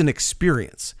an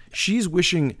experience. She's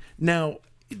wishing. Now,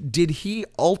 did he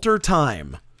alter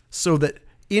time so that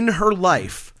in her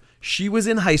life she was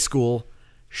in high school,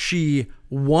 she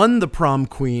won the prom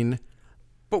queen,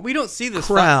 But we don't see this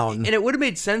Crown. and it would have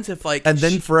made sense if like and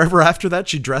then forever after that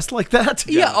she dressed like that?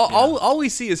 all we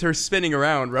see is her spinning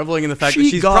around, reveling in the fact that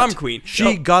she's prom queen.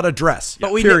 She got a dress.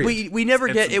 But period. we never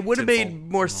And get. some It would have made tinsel.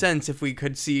 more sense if we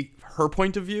could see her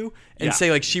point of view and Yeah.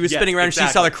 say like she was Yes, spinning around, and she saw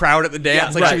exactly. the crowd at the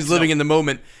dance, Yeah, like she right. was living No. in the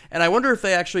moment. And I wonder if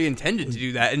they actually intended to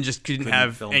do that and just didn't Couldn't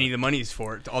have film any it. of the monies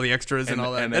for it, all the extras and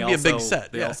all that. they That'd be a big also-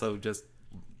 set. They Yeah. also just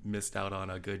missed out on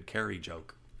a good Carrie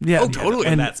joke. Yeah. Oh, totally.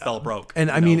 And And that spell broke. and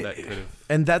You I know, mean, that could've-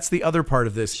 and that's the other part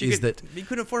of this is that you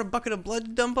couldn't afford a bucket of blood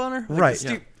to dump on her, Like Right.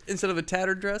 a instead of a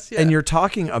tattered dress. Yeah. and you're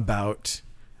talking about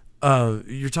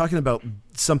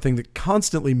something that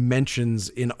constantly mentions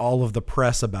in all of the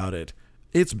press about it.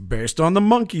 It's based on the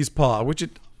monkey's paw, which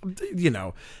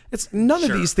it's none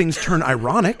of these things turn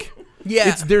ironic.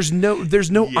 Yeah. There's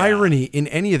no irony in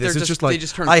any of this. They're It's just- just like they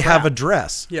just turn I have crap. a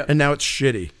dress Yeah. and now it's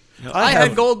shitty. I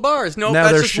had gold bars. Nope, Now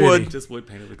that's they're just shitty. wood. Just wood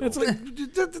painted with gold. It's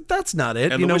like that's not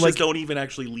it. and You the know, wishes like don't even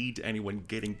actually lead to anyone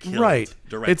getting killed. right.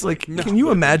 Directly. It's like, can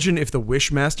you imagine if the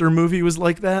Wishmaster movie was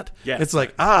like that? Yes. It's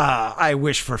like, I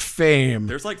wish for fame.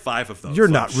 There's like 5 of those. You're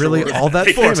so not I'm really sure all that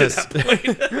they get to famous.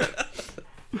 that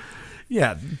point.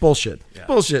 Yeah, bullshit. Yeah.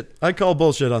 Bullshit. I call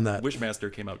bullshit on that.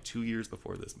 Wishmaster came out 2 years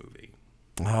before this movie.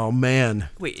 Oh man.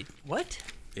 Wait, what?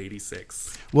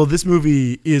 86. Well, this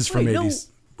movie is from Wait, no. 80s.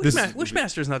 This,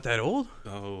 Wishmaster's not that old.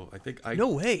 Oh, I think I No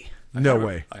way. no have it-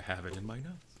 way. I have it in my notes.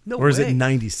 No Or is way. it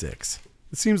 96?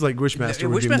 It seems like Wishmaster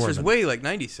would be more Wishmaster's than way like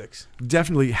 96.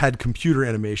 definitely had computer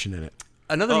animation in it.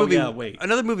 Another Oh, movie. yeah, wait.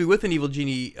 Another movie with an evil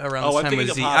genie around Oh, this I'm time thinking was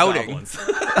of The Outing. Hobgoblins.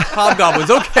 Hobgoblins.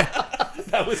 Okay.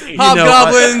 That was 80.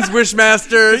 Hobgoblins,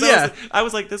 Wishmaster. Yeah. I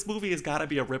was like, this movie has got to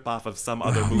be a ripoff of some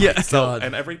other movie. yeah, so, God.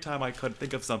 and every time I could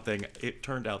think of something, it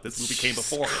turned out this movie came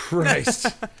before it. Christ.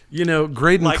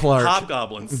 Graydon Like Clark.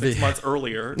 Hobgoblins 6 months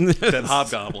earlier than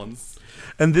Hobgoblins.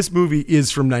 And this movie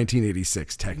is from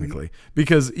 1986 technically,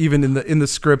 because even in the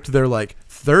script they're like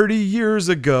 30 years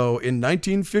ago in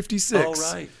 1956.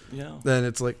 Oh, right. Yeah. Then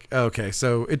it's like, okay,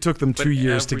 so it took them 2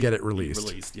 years to every get it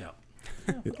released. Yeah.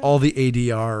 All the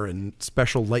ADR and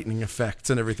special lightning effects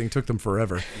and everything took them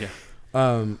forever.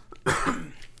 Yeah.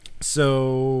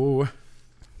 So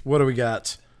what do we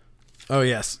got? Oh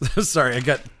yes. Sorry, I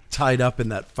got tied up in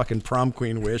that fucking prom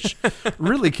queen wish.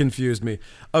 Really confused me.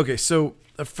 Okay, so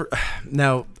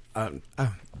now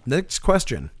next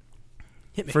question.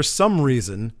 Hit me. For some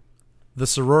reason, the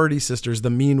sorority sisters, the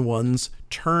mean ones,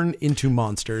 turn into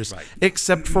monsters, Right.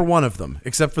 except for one of them,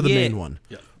 except for the Yeah. main one.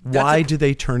 Yeah. Why do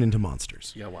they turn into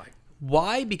monsters? Yeah, why?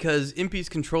 Why? Because Impy's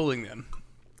controlling them.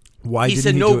 Why He didn't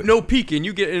said, he "No, do it? no peeking.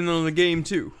 You get in on the game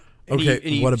too." And Okay,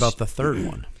 and what about the third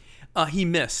one? He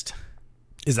missed.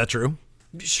 Is that true?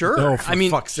 Sure. Oh, for I mean,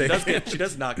 fuck's sake. She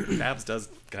does knock. Babs does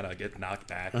kind of get knocked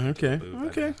back. Okay, into the booth, I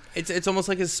okay. think. it's almost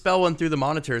like his spell went through the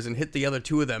monitors and hit the other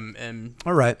two of them, and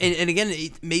All right. and again,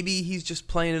 maybe he's just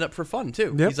playing it up for fun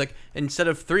too. Yep. He's like, instead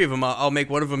of 3 of them, I'll make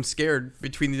one of them scared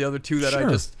between the other 2 that I Sure.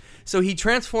 just. So he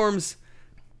transforms.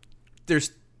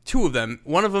 There's 2 of them.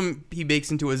 One of them he makes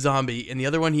into a zombie, and the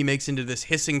other one he makes into this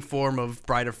hissing form of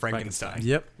Bride of Frankenstein.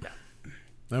 Yep. Yeah.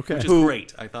 Okay. Which is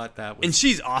great. I thought that was. And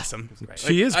she's awesome. great.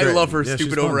 She is I great. love her Yeah, she's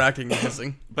stupid fun. overacting and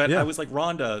hissing. But Yeah. I was like,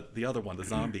 Rhonda, the other one, the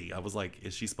zombie. I was like,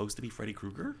 is she supposed to be Freddy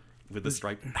Krueger with the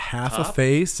striped Half top a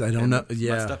face. I don't and know. messed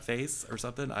Yeah. up face or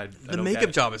something? I The don't makeup get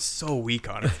it. job is so weak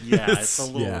on her. Yeah, it's a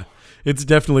little. Yeah. It's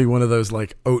definitely one of those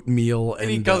like oatmeal and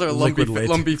And he calls her a liquid latex.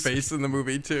 lumpy face in the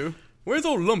movie too. Where's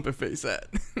old lumpy face at?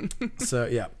 So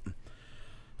yeah.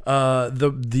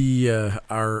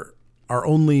 Our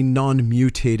only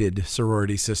non-mutated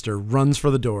sorority sister runs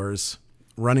for the doors,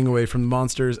 running away from the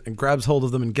monsters, and grabs hold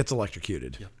of them and gets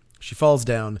electrocuted. Yep. She falls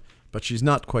down, but she's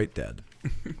not quite dead.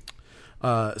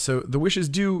 So the wishes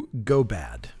do go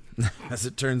bad. As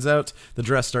it turns out, the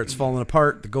dress starts falling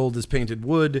apart, the gold is painted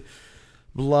wood,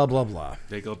 blah, blah, blah.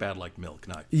 They go bad like milk,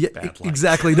 not Yeah, bad like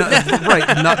exactly. Not,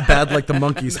 right, not bad like the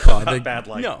monkey's paw. not They- bad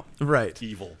like No. Right.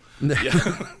 evil. Yeah.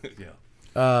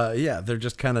 Yeah. Yeah, they're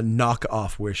just kind of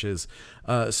knock-off wishes.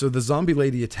 So the zombie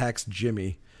lady attacks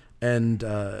Jimmy, and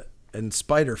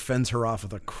Spider fends her off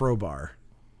with a crowbar,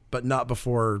 but not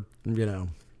before,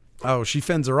 Oh, she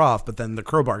fends her off, but then the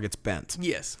crowbar gets bent.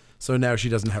 Yes. So now she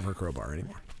doesn't have her crowbar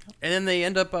anymore. And then they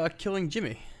end up killing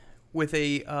Jimmy with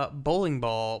a bowling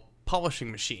ball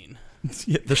polishing machine.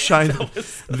 Yeah,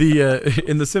 the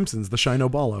in The Simpsons, the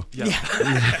Shino-Ballo. Yeah.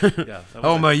 Yeah. That was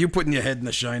Oh it. my, you putting your head in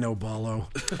the Shino-Ballo.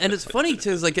 And it's funny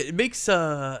too, is like it makes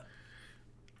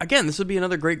again, this would be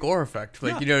another great gore effect.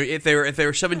 Like, Yeah. if they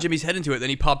were shoving Jimmy's head into it, then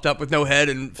he popped up with no head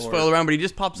and spoiled around, but he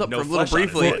just pops up no for a little flesh on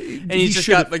his briefly, face. and He he's just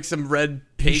should've- got like some red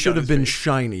paint. He should on have his been face.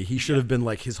 shiny. He should have been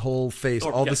like his whole face.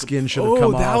 Or All get the some- skin should have Oh,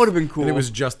 come off. that would've been And it cool. was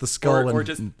just the skull or and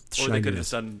just or they could have just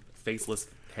shininess. done faceless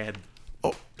head.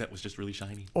 Oh. That was just really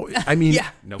shiny. Oh, I mean, Yeah,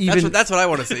 No. even that's what I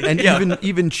want to see. and yeah.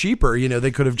 even cheaper.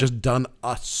 They could have just done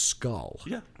a skull.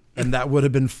 Yeah. And that would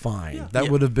have been fine. That Yeah.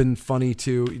 would have been funny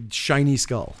too. Shiny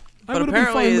skull. I But would have been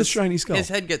apparently fine with his, shiny skull. his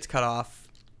head gets cut off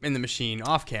in the machine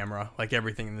off camera, like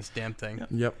everything in this damn thing.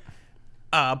 Yep.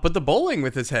 But the bowling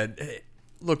with his head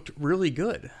looked really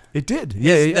good. It did.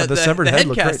 Yeah. The severed head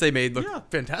looked cast great. they made looked Yeah.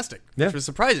 fantastic, Yeah. which was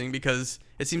surprising because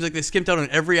it seems like they skimped out on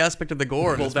every aspect of the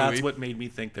gore in Well, this that's movie. what made me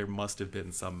think there must have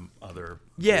been some other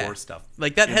Yeah. gore stuff.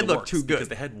 Like, that in head the looked works, too good. because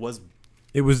the head was.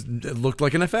 It looked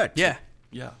like an effect. Yeah.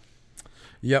 Yeah.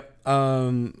 Yep.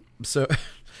 So,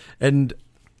 and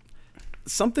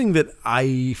something that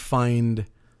I find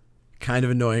kind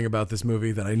of annoying about this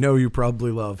movie that I know you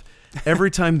probably love. Every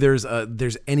time there's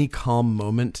any calm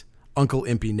moment, Uncle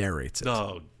Impy narrates it.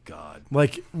 Oh God.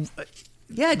 Like,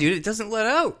 Yeah, dude, it doesn't let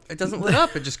out. It doesn't let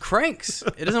up. It just cranks.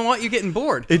 It doesn't want you getting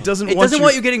bored. It doesn't It want doesn't you-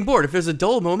 want you getting bored. If there's a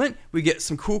dull moment, we get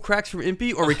some cool cracks from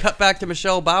Impy, or we cut back to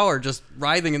Michelle Bauer just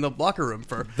writhing in the locker room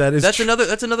for. That's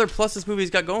another plus this movie's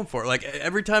got going for it. Like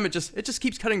every time it just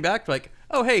keeps cutting back. Like,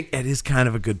 oh hey, It is kind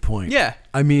of a good point. Yeah.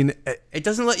 I mean, it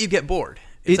doesn't let you get bored.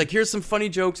 It's like, here's some funny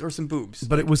jokes or some boobs.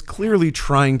 but it was clearly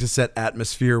trying to set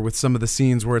atmosphere with some of the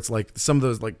scenes where it's like some of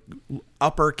those like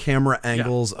upper camera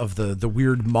angles of the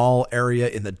weird mall area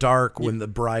in the dark when the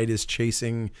bride is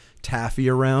chasing Taffy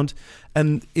around.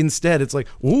 And instead it's like,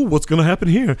 oh, what's going to happen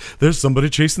here? There's somebody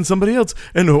chasing somebody else.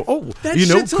 And That you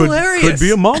know, shit's hilarious. could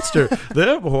be a monster.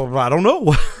 There, well, I don't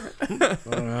know.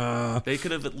 They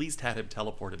could have at least had him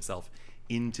teleport himself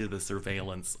into the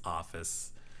surveillance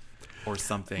office or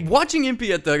something. Watching Impy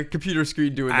at the computer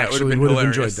screen doing that Actually would have would have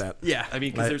hilarious. enjoyed that. Yeah. I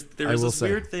mean, I because there was will this say.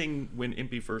 weird thing when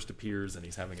Impy first appears and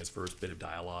he's having his first bit of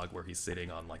dialogue where he's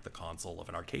sitting on like the console of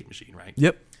an arcade machine, right?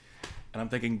 Yep. And I'm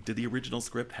thinking, did the original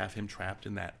script have him trapped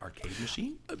in that arcade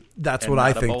machine? That's And what I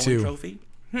not a think bowling too. Trophy?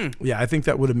 Yeah, I think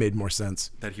that would have made more sense.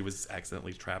 That he was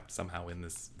accidentally trapped somehow in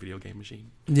this video game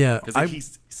machine? Yeah, Because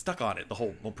he's stuck on it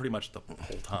pretty much the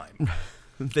whole time.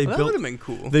 they Well, that built would have been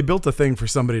cool. They built a thing for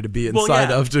somebody to be inside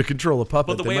yeah. of to control a puppet.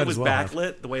 But the They way might it was as well have.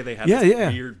 backlit, the way they had Yeah, this yeah.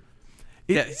 weird...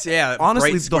 Yeah,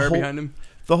 honestly, bright square the whole behind him.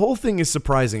 the whole thing is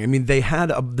surprising. I mean, they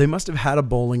must have had a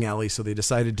bowling alley, so they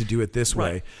decided to do it this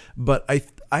way. Right. But I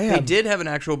They have, did have an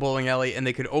actual bowling alley, and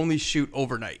they could only shoot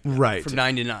overnight. Right. From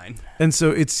 9 to 9. and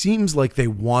so it seems like they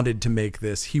wanted to make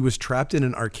this. He was trapped in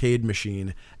an arcade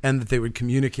machine, and that they would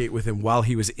communicate with him while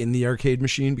he was in the arcade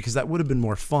machine, because that would have been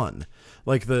more fun.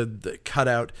 Like the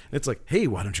cutout, it's like, hey,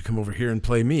 why don't you come over here and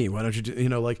play me? Why don't you do,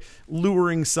 like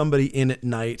luring somebody in at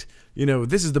night?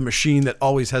 This is the machine that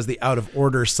always has the out of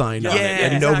order sign on it,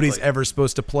 and nobody's exactly. ever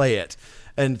supposed to play it.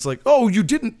 And it's like, oh, you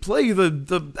didn't play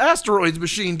the asteroids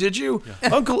machine, did you?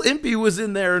 Uncle Impy was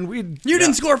in there, and we You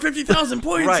didn't score 50,000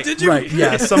 points, Right, did you? right,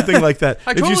 yeah, something like that.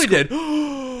 I If you totally sco-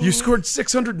 did. You scored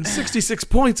 666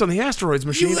 points on the asteroids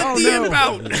machine. You let Oh the no!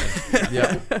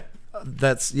 inbound.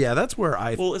 Yeah, that's where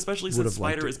I Well, especially would since have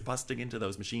liked Spider it. is busting into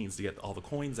those machines to get all the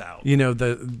coins out.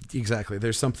 Exactly.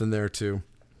 There's something there too.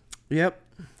 Yep,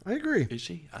 I agree. Is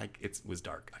she? It was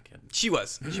dark. I can't. She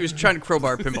was trying to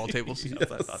crowbar pinball tables. I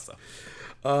thought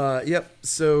so. Yep.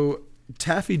 So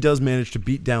Taffy does manage to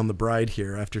beat down the bride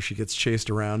here after she gets chased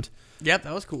around, Yep,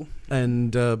 that was cool.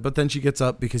 and but then she gets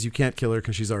up because you can't kill her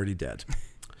because she's already dead.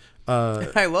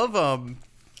 I love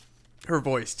her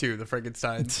voice too, the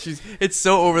Frankenstein. It's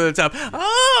so over the top.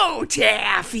 Oh,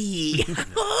 Taffy.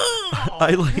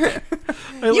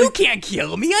 Oh, you can't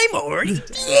kill me. I'm already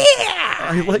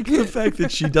I like the fact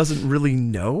that she doesn't really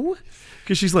know.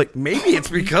 Because she's like, maybe it's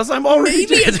because I'm already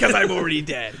Maybe dead. it's because I'm already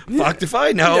dead. Fucked if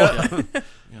I know.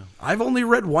 I've only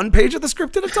read one page of the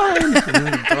script at a time.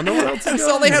 Don't know what else is That's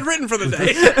going all they on. had written for the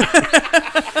day.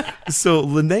 So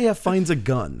Linnea finds a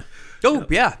gun. Oh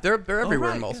yeah, they're everywhere in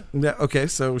right, malls. Yeah, okay,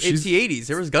 so It's she's the 80s.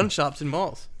 There was gun shops in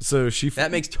malls. that That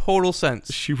makes total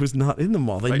sense. she was not in the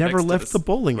mall. They Right never next to left the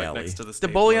bowling right alley. Next to the, The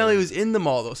stage bowling where- alley was in the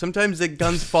mall though. Sometimes the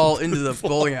guns fall into the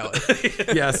bowling alley.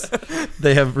 Yes,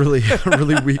 they have really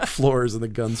weak floors and the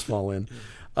guns fall in.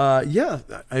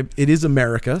 It is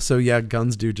America, so yeah,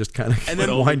 guns do just kind of And then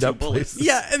wind only up two bullets. places.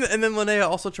 Yeah, and then Linnea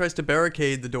also tries to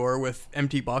barricade the door with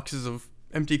empty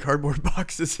cardboard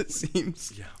boxes. It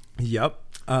seems. Yeah. Yep.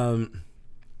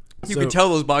 You could tell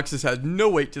those boxes had no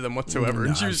weight to them whatsoever, No,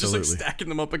 and she was just absolutely. like stacking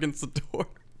them up against the door.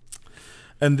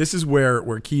 And this is where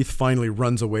Keith finally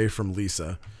runs away from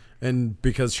Lisa. And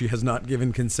because she has not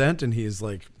given consent and he's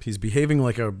behaving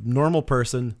like a normal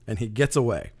person and he gets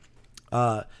away.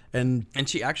 And And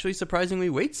she actually surprisingly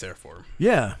waits there for him.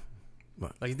 yeah.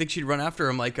 Like I think she'd run after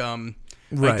him like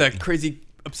Right. that crazy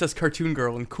obsessed cartoon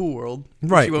girl in Cool World.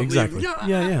 Right, She won't exactly. leave.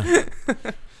 Yeah.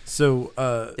 So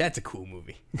That's a cool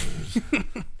movie.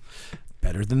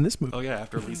 better than this movie. Oh yeah,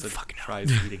 after Lisa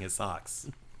tries eating his socks.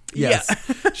 Yes.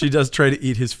 She does try to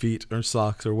eat his feet or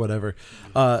socks or whatever.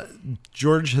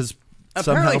 George has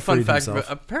somehow freed himself.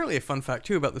 Apparently, a fun fact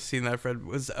too about the scene that I've read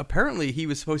was apparently he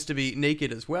was supposed to be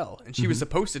naked as well, and she was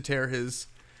supposed to tear his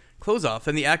clothes off.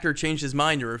 And the actor changed his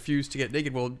mind and refused to get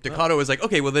naked. Well, Ducato was like,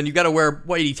 okay, well then you got to wear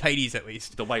whitey tighties at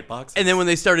least. The white box. And then when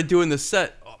they started doing the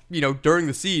set, during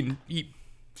the scene, he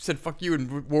said "fuck you"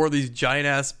 and wore these giant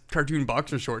ass cartoon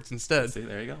boxer shorts instead. See,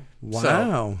 there you go.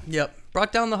 Wow. Yep,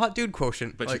 brought down the hot dude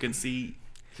quotient. But Like, you can see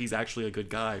he's actually a good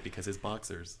guy because his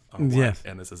boxers are white, Yeah.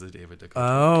 and this is a David Duchovny.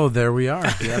 Oh, there we are.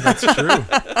 Yeah, that's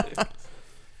true.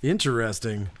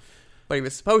 Interesting. but he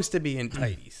was supposed to be in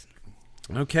tighties.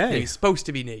 And Okay. he's supposed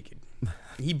to be naked.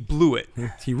 He blew it.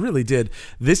 He really did.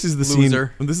 This is the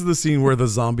Loser. scene. This is the scene where the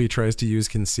zombie tries to use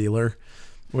concealer,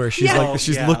 where she's Yeah. like, Oh,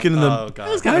 she's yeah. looking in the. Oh, God.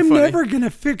 was kinda I'm funny. never gonna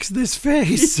fix this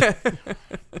face.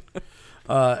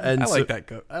 And I so- like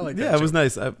that. I like that. Yeah, it was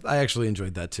joke. nice. I actually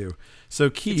enjoyed that too. So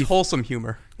It's Keith, wholesome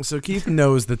humor. Keith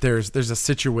knows that there's a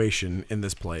situation in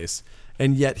this place,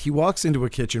 and yet he walks into a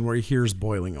kitchen where he hears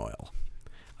boiling oil.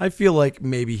 I feel like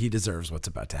maybe he deserves what's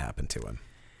about to happen to him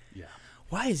Yeah.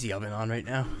 Why is the oven on right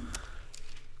now?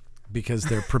 because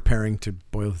they're preparing to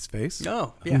boil his face.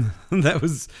 Oh, yeah. That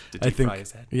was, To I deep think, fry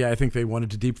his head? yeah, I think they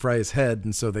wanted to deep fry his head,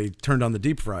 and so they turned on the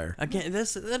deep fryer. Again,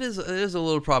 that is a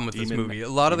little problem with this Demon movie. ma- A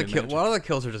lot of the demon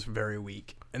kills are just very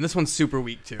weak, and this one's super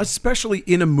weak too. Especially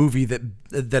in a movie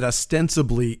that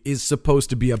ostensibly is supposed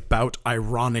to be about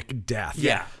ironic death.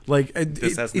 Yeah. Like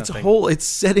This has it's nothing. it's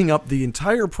setting up the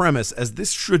entire premise as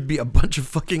this should be a bunch of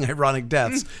fucking ironic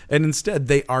deaths, and instead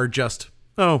they are just,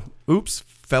 oh, oops,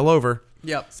 fell over.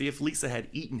 Yep. See, if Lisa had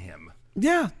eaten him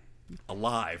Yeah.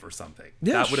 alive or something,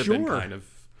 Yeah, that would have been sure. kind of.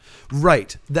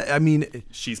 Right. I mean,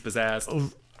 She's possessed.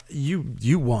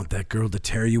 you want that girl to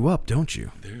tear you up, don't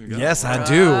you? There you go. Yes, I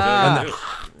do. Ah.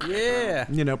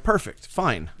 And Yeah. perfect.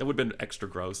 Fine. That would have been extra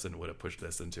gross and would have pushed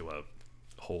this into a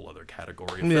whole other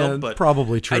category of Yeah, film. But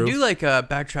probably true. I do like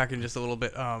backtracking just a little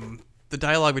bit. The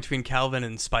dialogue between Calvin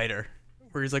and Spider,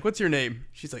 where he's like, "What's your name?"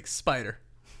 She's like, "Spider."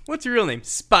 "What's your real name?"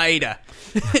 "Spider."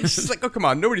 And she's like, "Oh, come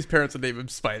on, nobody's parents would name him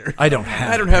Spider." I don't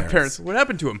have I don't have parents. What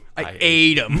happened to him? I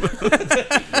ate him.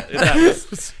 that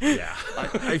was, yeah.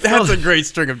 That's a great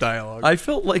string of dialogue. I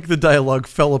felt like the dialogue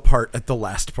fell apart at the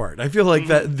last part. I feel like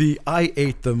that the "I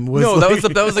ate them" was no, like,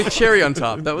 that was like cherry on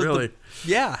top. That was Really?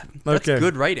 yeah. That's Okay.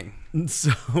 good writing.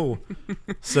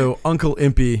 so Uncle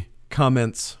Impy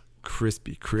comments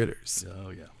crispy critters Oh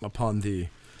yeah. upon the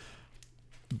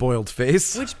boiled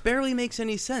face. Which barely makes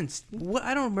any sense.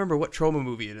 I don't remember what trauma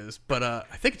movie it is, but I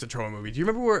think it's a trauma movie. Do you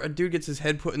remember where a dude gets his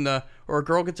head put in or a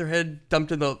girl gets her head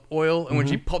dumped in the oil, and when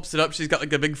she pops it up, she's got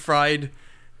like a big fried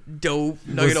dough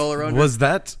nugget all around her? Was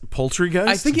that Poultrygeist?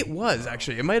 I think it was,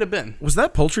 actually. It might have been. Was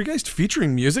that Poultrygeist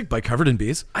featuring music by Covered in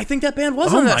Bees? I think that band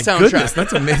was Oh on my that soundtrack. goodness,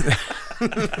 that's amazing.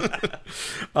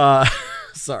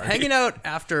 Sorry. Hanging out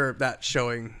after that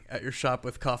showing at your shop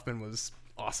with Kaufman was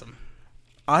awesome.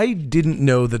 I didn't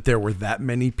know that there were that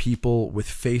many people with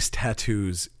face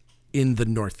tattoos in the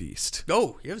Northeast.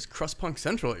 Oh, it was Crust Punk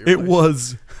Central at your It place.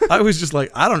 was. I was just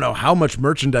like, I don't know how much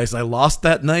merchandise I lost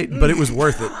that night, but it was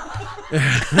worth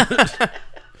it.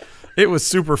 It was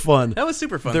super fun. That was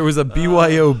super fun. There was a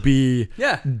BYOB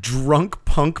yeah. drunk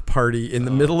punk party in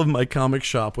the middle of my comic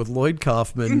shop with Lloyd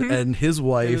Kaufman and his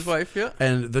wife. His wife, yeah.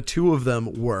 And the two of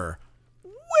them were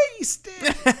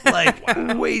wasted. Like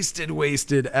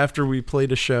wasted after we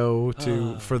played a show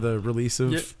for the release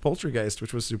of Yep. Poultrygeist,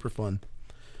 which was super fun.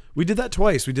 We did that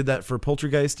twice. We did that for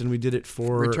Poultrygeist and we did it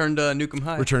for Return to Nukem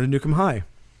High. Return to Nukem High.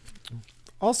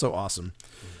 Also awesome.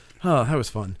 Oh, that was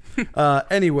fun.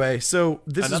 Anyway, so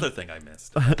this Another thing I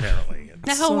missed apparently.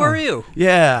 The hell were you?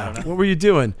 Yeah. What were you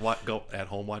doing? Go at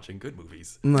home watching good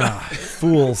movies.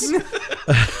 Fools.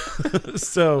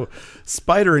 So,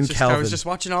 Spider and I Calvin. was just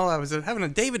watching I was having a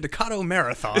David Ducato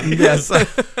marathon. Yes.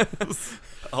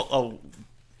 Oh,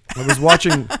 I was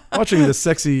watching the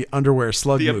sexy underwear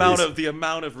slug the movies.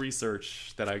 amount of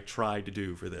research that I tried to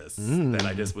do for this that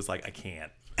I just was like, I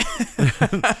can't.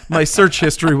 My search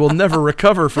history will never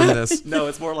recover from this. No,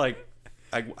 it's more like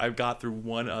I got through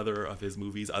one other of his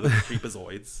movies other than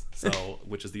Creepazoids,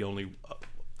 which is the only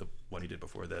the one he did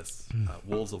before this.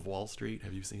 Wolves of Wall Street.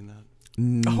 Have you seen that?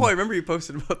 Oh, I remember you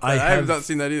posted about that. I have have not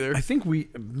seen that either. I think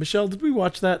Michelle, did we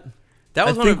watch that? That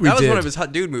was I one think of we one did. of his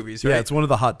hot dude movies, right? Yeah, it's one of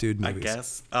the hot dude movies. I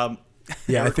guess.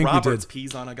 Yeah, I Eric think we Roberts did.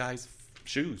 pees on a guy's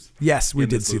shoes. Yes, we in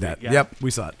did this see movie. that. Yeah. Yep, we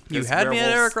saw it. You It's had me at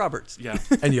werewolves. Eric Roberts. Yeah,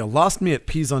 And you lost me at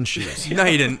peas on shoes. No,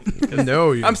 you didn't.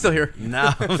 No, you I'm still here.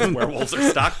 No. werewolves are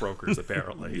stockbrokers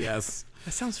apparently. Yes.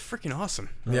 That sounds freaking awesome.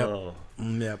 Yep. Oh.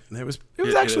 Yep. It was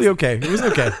It actually is. okay. It was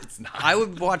okay. I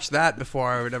would watch that before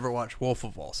I would ever watch Wolf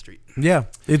of Wall Street. Yeah,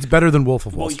 it's better than Wolf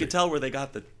of Wall Well, you Street. could tell where they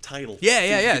got the title.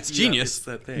 Yeah, it's genius. It's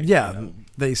that thing. Yeah, you know?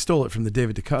 they stole it from the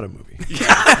David Duchovny movie.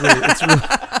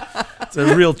 It's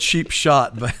a real cheap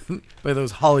shot by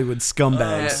those Hollywood Yeah,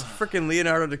 scumbags. freaking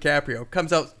Leonardo DiCaprio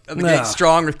comes out of the Nah. gate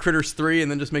strong with Critters 3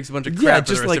 and then just makes a bunch of crap Yeah, for the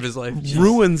just rest like of his life.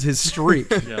 ruins his streak.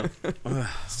 Yeah.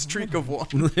 Streak of one.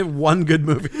 One good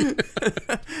movie.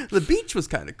 The beach was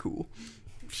kind of cool.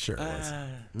 Sure it was.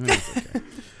 It's okay.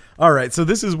 All right, so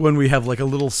this is when we have like a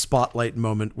little spotlight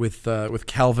moment with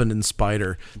Calvin and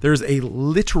Spider. There's a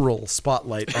literal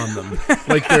spotlight on them,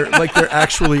 like they're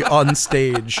actually on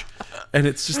stage, and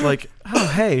it's just like, oh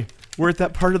hey, we're at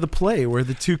that part of the play where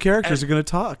the two characters are going to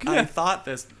talk. I thought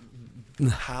this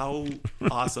how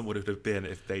awesome would it have been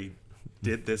if they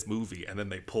did this movie and then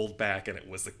they pulled back and it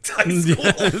was a high school?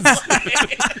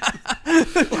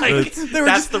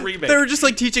 That's the remake. They were just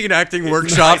like teaching an acting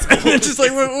workshop. It's just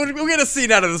like we'll get a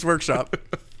scene out of this workshop.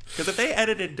 Because if they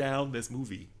edited down this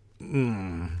movie,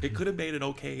 it could have made an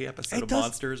okay episode of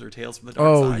Monsters or Tales from the Dark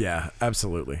Oh Side. yeah,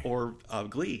 absolutely. Or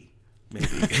Glee, maybe.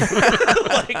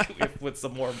 With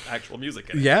some more actual music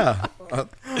in it. Yeah.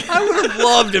 I would have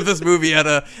loved if this movie had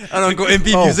an Uncle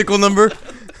Impy musical number.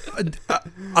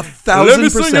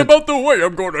 1,000%. the way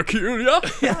I'm gonna kill ya.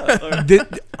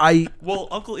 I Well,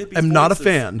 Uncle Impy's am not a voice is-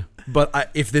 fan, but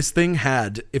if this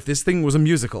thing was a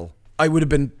musical, I would have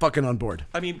been fucking on board.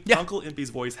 I mean, Uncle Impy's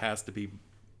voice has to be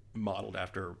modeled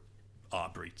after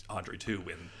Audrey 2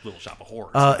 in Little Shop of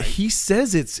Horrors. Right? He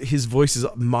says his voice is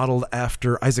modeled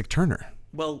after Isaac Turner.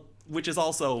 Well, which is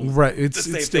also Right, the it's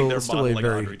same thing. still They're still a modeling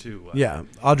very Audrey 2. yeah.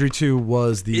 Audrey 2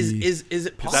 was the Is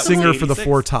it possible? singer for the 86?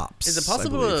 Four Tops. Is it I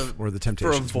possible believe, or the for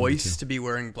Temptations? a one of the voice two. to be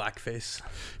wearing blackface?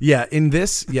 Yeah, in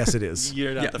this, yes, it is.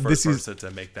 You're not the this first is- person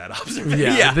to make that observation.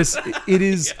 Yeah, Yeah. this it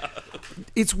is.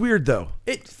 It's weird though.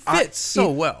 It fits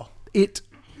so well.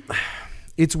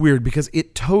 It's weird because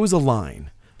it toes a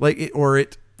line, like it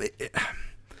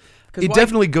Why-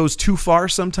 definitely goes too far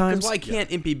sometimes. Because why can't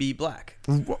Impy be black?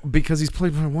 Because he's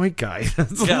played by a white guy.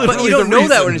 That's Yeah. But literally you don't the know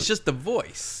that reason. when it's just the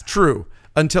voice. True.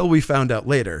 Until we found out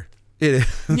later. It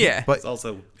Yeah. but It's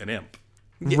also an imp.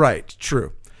 right,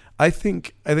 true. I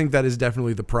think that is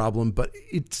definitely the problem, but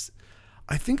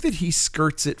I think that he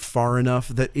skirts it far enough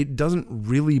that it doesn't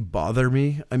really bother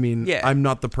me. I mean, Yeah. I'm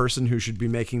not the person who should be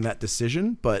making that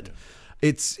decision, but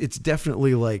it's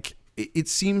definitely like it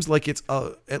seems like it's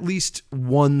at least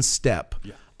one step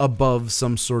above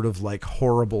some sort of like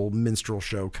horrible minstrel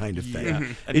show kind of thing. Yeah.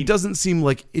 I It mean- doesn't seem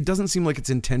like it's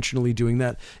intentionally doing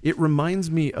that. It reminds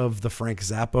me of the Frank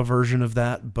Zappa version of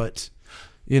that, but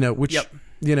which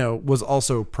Yep. was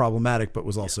also problematic, but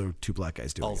was also two black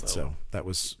guys doing Also, it. So that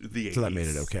made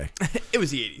it 80s. okay. It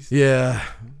was the 80s. Yeah.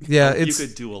 You It's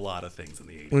could do a lot of things in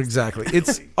the 80s. exactly.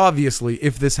 It's obviously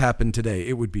if this happened today,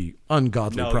 it would be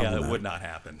ungodly No, problematic. yeah, it would not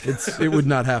happen. It would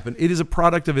not happen. It is a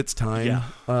product of its time,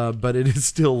 Yeah. but it is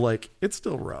still it's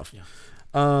still rough. Yeah.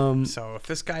 So if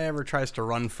this guy ever tries to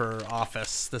run for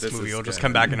office, this This movie is will just good.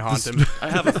 come back and haunt him. I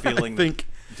have a feeling think-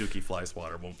 Dookie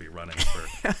Flyswatter won't be running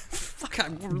for. Fuck, I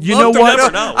would You love know to what?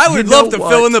 never know. I would You know love to what?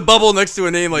 fill in the bubble next to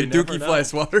a name like never Dookie know.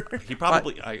 Flyswatter. He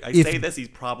probably. I if- say this. He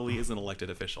probably is an elected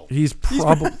official. He's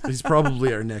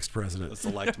probably our next president. A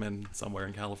selectman somewhere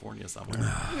in California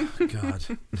somewhere. God.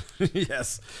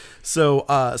 Yes. So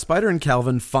Spider and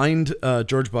Calvin find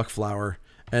George Buckflower,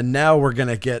 and now we're going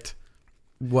to get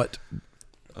what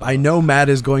I know Matt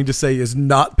is going to say is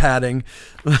not padding.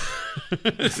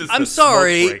 This is I'm the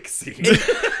sorry. smoke break scene.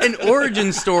 An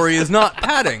origin story is not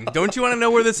padding. Don't you want to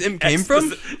know where this imp came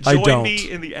from? I Join don't.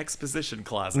 me in the exposition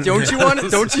closet. Don't you want to?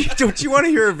 Don't you want to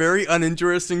hear a very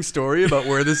uninteresting story about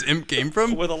where this imp came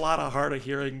from? With a lot of hard of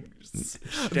hearing.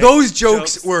 Those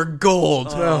jokes were gold.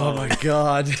 Oh my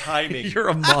God. Timing. You're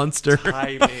a monster.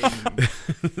 Timing.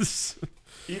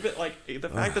 Even like the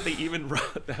fact that they even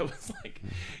wrote that was like.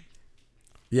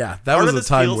 Yeah, that Part was of a this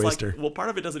time feels waster. Like, well, part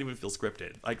of it doesn't even feel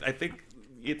scripted. Like I think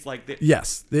it's like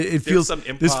Yes, it there's feels. some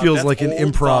improv. This feels That's like an old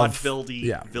improv. vaudeville-y-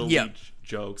 Yeah. vaudeville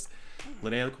jokes.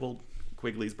 Linnea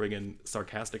Quigley's bringing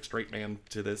sarcastic straight man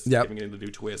to this, Yep. giving it a new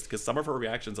twist. Because some of her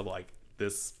reactions of like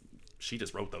this, she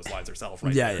just wrote those lines herself,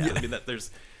 right? Yeah, there. yeah. I mean,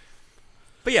 there's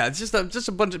But yeah, it's just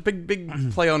a bunch of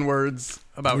big play on words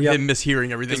about Yep. him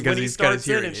mishearing everything when because he he's got his starts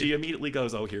in hearing and she aid. immediately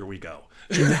goes, "Oh, here we go."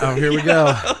 Oh, here we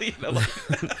go. You know,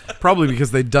 like, Probably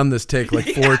because they'd done this take like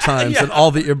 4 times, and all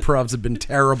the improvs have been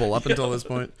terrible up until this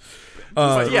point.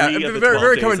 Yeah, Three of the very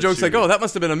 12 days common of jokes like, shooting. "Oh, that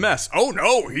must have been a mess." Oh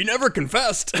no, he never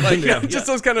confessed. Like, just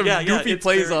those kind of goofy it's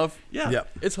plays very- off. Yeah, Yeah.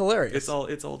 It's hilarious. It's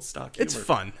old stock. Humor. It's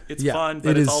fun. It's Yeah, fun,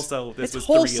 but it it's is- also it's was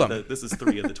wholesome.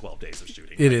 3 of the 12 days of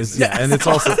shooting. It is, yeah, and it's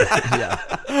also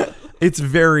it's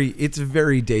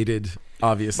very dated,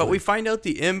 obviously. But we find out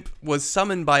the imp was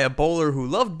summoned by a bowler who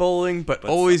loved bowling but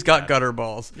always got gutter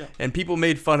balls. Yeah. And people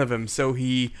made fun of him, so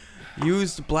he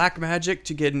used black magic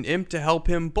to get an imp to help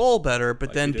him bowl better,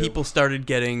 but then you do. people started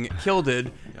getting killed,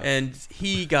 and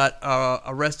he got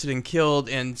arrested and killed,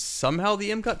 and somehow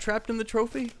the imp got trapped in the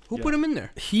trophy? Who put him in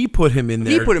there? he put him in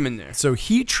there. He put him in there. So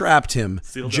he trapped him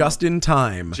Sealed him just up. in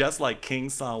time, just like King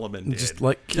Solomon did. just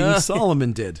like King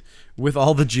Solomon did with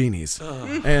all the genies.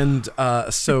 And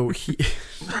so he,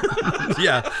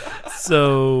 yeah.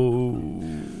 So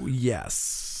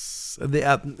yes,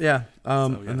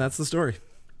 and that's the story.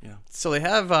 yeah. So they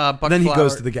have Buckflower. Then he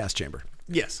goes to the gas chamber.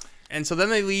 Yes. And so then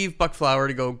they leave Buckflower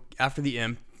to go after the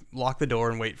imp, lock the door,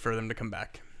 and wait for them to come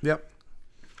back. Yep.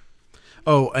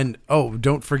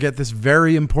 Don't forget this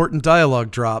very important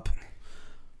dialogue drop.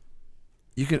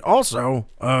 You can also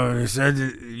said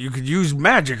that you could use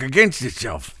magic against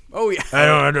itself. Oh, yeah.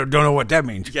 I don't know what that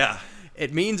means. Yeah.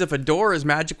 It means if a door is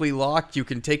magically locked, you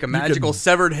can take a magical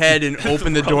severed head and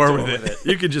open the door with it.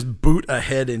 You can just boot a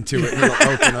head into it and it'll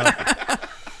open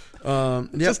up.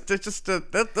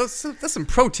 That's some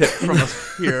pro tip from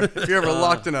us here. If you're ever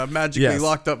locked in a magically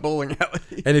locked up bowling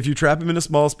alley. And if you trap him in a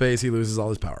small space, he loses all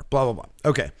his power. Blah, blah, blah.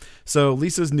 Okay. So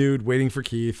Lisa's nude, waiting for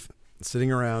Keith,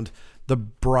 sitting around. The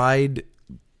bride,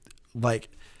 like,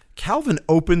 Calvin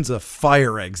opens a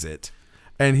fire exit.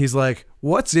 And he's like,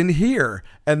 what's in here?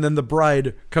 And then the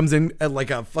bride comes in at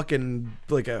like a fucking,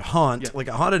 like a haunt, like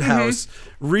a haunted house,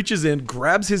 reaches in,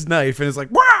 grabs his knife, and is like,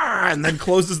 wah! And then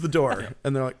closes the door.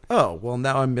 And they're like, oh, well,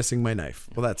 now I'm missing my knife.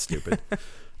 Well, that's stupid.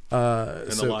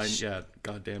 And the line,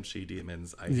 goddamn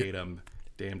she-demons. I hate them.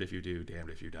 Damned if you do, damned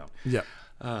if you don't. Yep.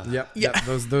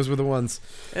 Those were the ones.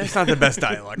 It's not the best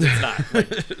dialogue. It's not.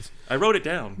 Like, I wrote it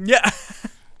down. Yeah.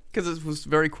 Because it was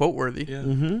very quote-worthy. Yeah.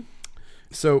 Mm-hmm.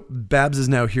 So Babs is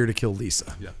now here to kill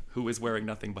Lisa. Yeah. Who is wearing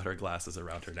nothing but her glasses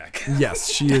around her neck. Yes,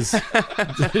 she is.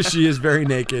 She is very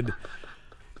naked.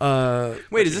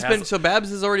 Wait, has this been so? Babs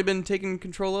has already been taken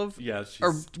control of. Yeah.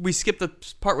 Or we skipped the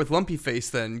part with Lumpy Face,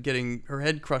 then getting her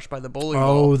head crushed by the bowling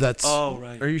ball. Oh, that's. Oh,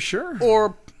 right. Are you sure?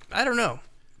 Or I don't know.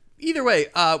 Either way,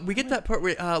 we get that part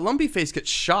where Lumpy Face gets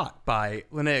shot by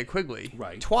Linnea Quigley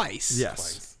twice. Yes.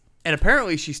 Twice. And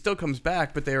apparently she still comes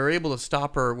back, but they were able to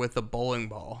stop her with a bowling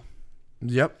ball.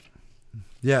 Yep.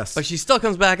 Yes. But she still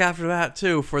comes back after that,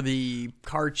 too, for the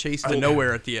car chase to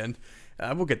nowhere at the end.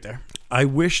 We'll get there. I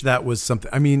wish that was something.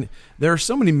 I mean, there are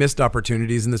so many missed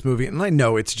opportunities in this movie, and I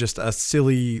know it's just a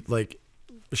silly, like,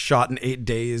 shot in 8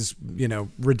 days,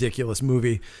 ridiculous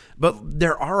movie. But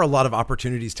there are a lot of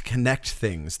opportunities to connect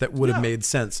things that would have made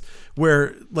sense.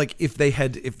 Where, like, if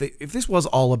this was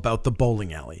all about the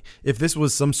bowling alley, if this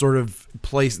was some sort of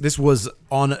place, this was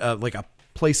on like a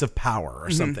place of power or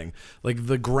something, like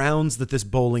the grounds that this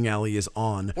bowling alley is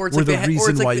on were the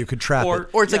reason why you could trap it.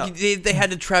 Or it's like they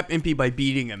had to trap Impy by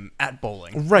beating him at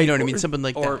bowling. Right. You know what I mean? Something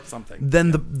like that. Or something.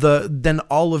 Then then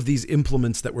all of these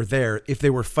implements that were there, if they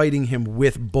were fighting him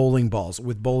with bowling balls,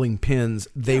 with bowling pins,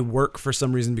 they work for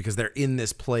some reason because they're in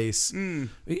this place.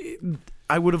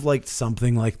 I would have liked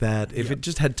something like that if it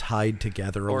just had tied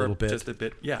together a little bit. Just a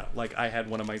bit. Yeah. Like I had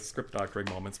one of my script doctoring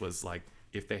moments was like,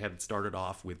 if they had started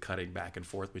off with cutting back and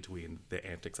forth between the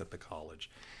antics at the college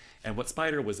and what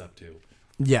Spider was up to.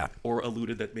 Yeah. Or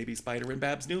alluded that maybe Spider and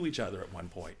Babs knew each other at one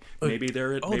point. Maybe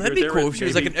they're at... that'd be cool if she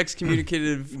was like an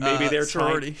excommunicated maybe they're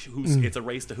sorority. It's a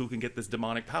race to who can get this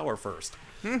demonic power first.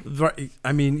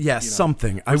 I mean,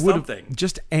 something. I would have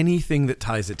just anything that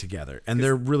ties it together. And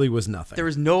there really was nothing. There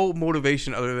was no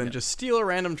motivation other than just steal a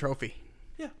random trophy.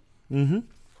 Yeah. Mm-hmm.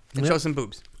 And show some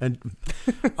boobs. And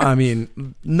I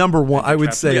mean, number one, I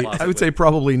would say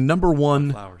probably number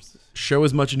one, flowers. Show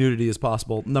as much nudity as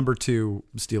possible. Number two,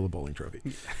 steal a bowling trophy.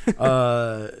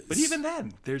 But even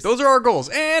then, those are our goals.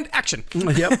 And action.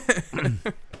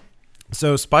 Yep.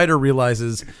 So Spider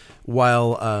realizes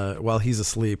while he's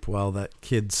asleep, while that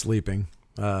kid's sleeping,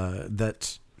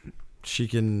 that she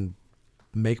can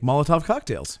make Molotov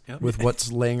cocktails with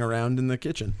what's laying around in the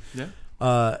kitchen. Yeah.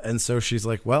 And so she's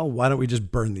like, well, why don't we just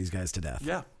burn these guys to death?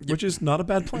 Yeah. Which is not a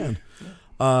bad plan.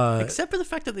 Except for the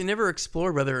fact that they never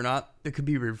explore whether or not it could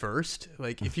be reversed.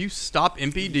 Like, if you stop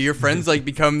Impy, do your friends, like,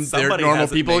 become their normal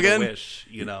people again? Wish,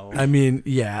 I mean,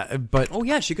 yeah, but... Oh,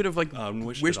 yeah, she could have, like,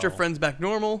 wished her friends back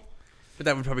normal, but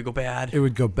that would probably go bad. It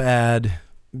would go bad.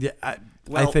 Yeah,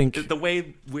 I think... The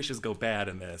way wishes go bad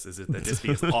in this is that they'd just be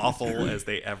as awful as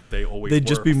they always they'd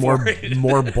just be more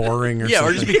boring or something.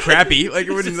 Or just be crappy. Like,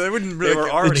 it wouldn't really... They were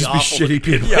already awful. Be shitty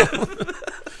people. Yeah.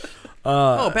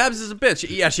 Babs is a bitch.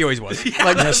 Yeah, she always was.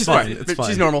 Like, she's fine. It's fine.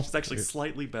 She's normal. She's actually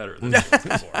slightly better than she was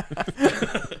before.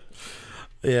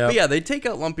 Yeah. But yeah, they take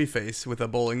out Lumpy Face with a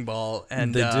bowling ball,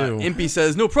 and they do. Impy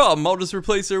says, "No problem. I'll just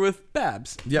replace her with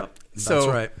Babs." Yep. So that's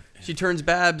right. She turns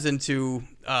Babs into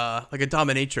like a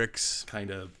dominatrix.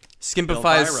 Kind of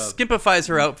skimpifies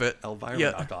her outfit. Elvira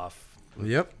knockoff.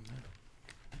 Yep.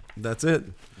 That's it.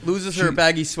 Loses her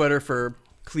baggy sweater for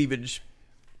cleavage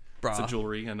bra. Some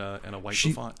jewelry and a white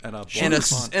font and a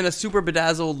font. And a super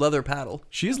bedazzled leather paddle.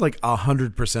 She's like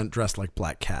 100% dressed like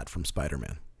Black Cat from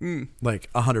Spider-Man. Like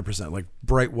 100%, like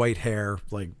bright white hair,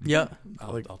 like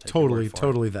I'll take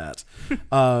totally that.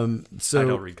 So I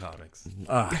don't read comics.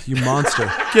 You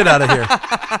monster! Get out of here.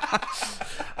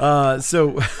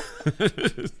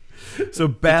 So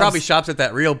Babs he probably shops at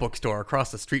that real bookstore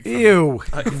across the street from Ew,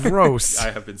 gross. I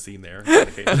have been seen there.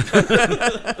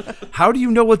 How do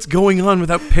you know what's going on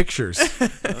without pictures?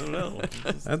 I don't know. know.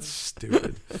 That's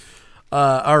stupid.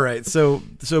 All right, so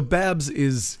Babs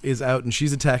is out and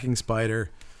she's attacking Spider.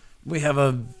 We have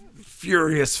a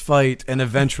furious fight, and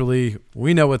eventually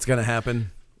we know what's gonna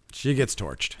happen. She gets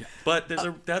torched. But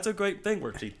that's a great thing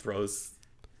where she throws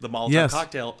the Molotov Yes.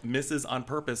 cocktail, misses on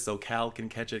purpose so Cal can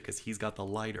catch it because he's got the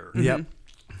lighter. Yep.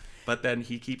 But then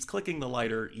he keeps clicking the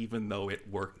lighter even though it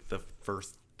worked the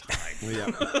first time.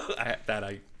 Yeah.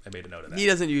 I made a note of that. He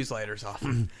doesn't use lighters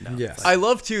often. Yes. I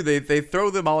love too. They throw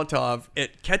the Molotov.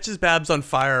 It catches Babs on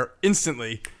fire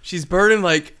instantly. She's burning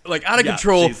like out of Yeah,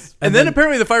 control. she's- And then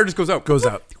apparently the fire just goes out. Goes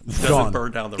out. Doesn't Gone.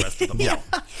 burn down the rest of them. Yeah.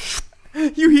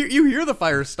 You hear the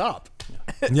fire stop.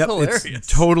 It's Yep. hilarious. It's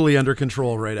totally under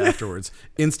control right afterwards.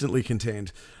 Instantly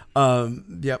contained.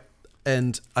 Yep.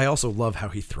 And I also love how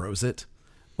he throws it.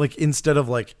 Like instead of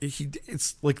like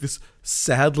it's like this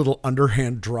sad little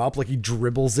underhand drop, like he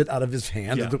dribbles it out of his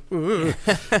hand, Yeah.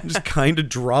 and just kind of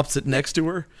drops it next to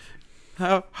her.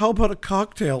 How about a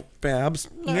cocktail, Babs?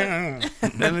 And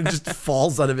it just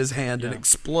falls out of his hand and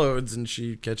explodes, and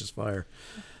she catches fire.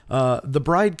 The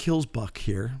bride kills Buck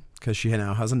here because she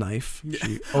now has a knife.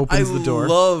 She opens the door. I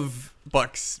love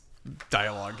Buck's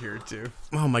dialogue here too.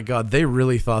 Oh my God, they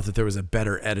really thought that there was a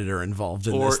better editor involved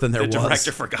in Or this than there the was.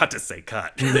 director forgot to say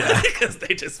cut because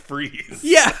they just freeze.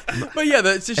 Yeah, but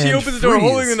yeah, so she And opens the door freeze.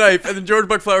 holding the knife, and then George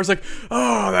Buckflower's like,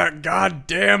 "Oh, that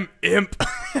goddamn imp!"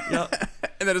 Yeah.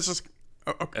 And then it's just.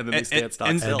 Okay. And then they stand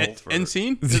stock still for- End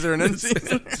scene? Is there an end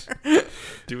scene?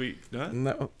 Do we? What?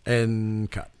 No, and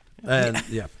cut. And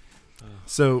yeah.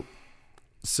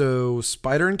 So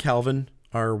Spider and Calvin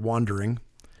are wandering,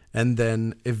 and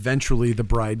then eventually the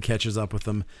bride catches up with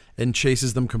them and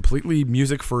chases them completely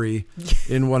music free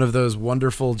in one of those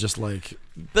wonderful, just like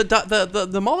The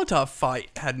Molotov fight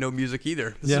had no music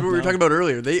either. This Yeah. is what we were talking about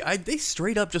earlier. They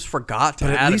straight up just forgot to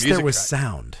but add at least a music there was track.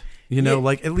 sound. You know, Yeah.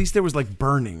 like at least there was like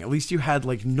burning. At least you had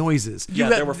like noises. Yeah,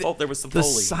 got there was some The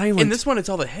Foley. silent, In this one, it's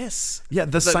all the hiss. yeah,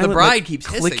 the silent bride like, keeps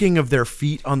hissing. clicking of their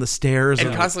feet on the stairs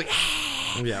And constantly,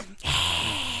 yeah.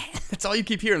 that's all you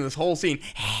keep hearing this whole scene.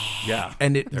 Yeah.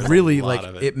 And it There's a really lot like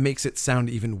of it makes it sound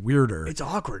even weirder It's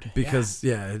awkward. because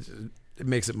it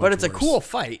makes it much But it's a worse. cool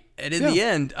fight. And in Yeah. the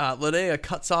end, Linnea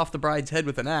cuts off the bride's head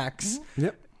with an axe.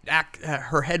 Yep.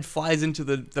 Her head flies into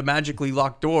the magically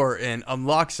locked door and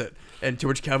unlocks it. And to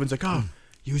which Calvin's like, "Oh,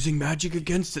 using magic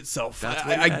against itself." That's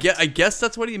what he meant. I guess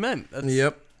that's what he meant. That's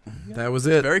Yep. That was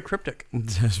it. very cryptic.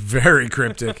 It's very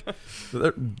cryptic.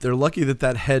 They're lucky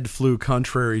that head flew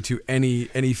contrary to any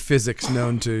physics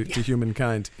known to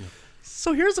humankind.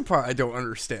 So here's the part I don't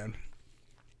understand.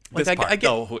 Like This part, I get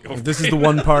no, This is the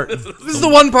one part. this is the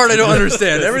one part I don't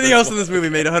understand. Everything else in this movie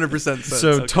made 100% sense.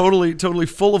 So totally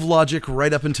full of logic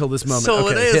right up until this moment. So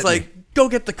okay, Linnea's hit me. like, "Go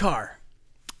get the car."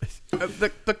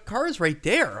 The car is right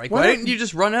there. Like, why What? didn't you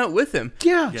just run out with him?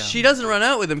 Yeah. She doesn't run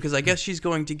out with him because I guess she's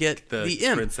going to get the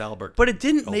imp. Prince Albert. But it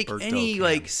didn't make Alberto any can.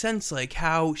 like sense, like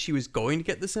how she was going to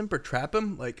get this imp or trap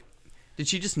him. Like, did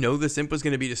she just know this imp was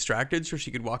going to be distracted so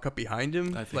she could walk up behind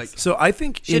him? I think like, So I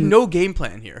think she had no game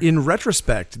plan here. in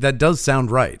retrospect, that does sound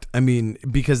right. I mean,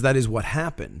 because that is what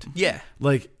happened. Yeah,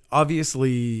 Like,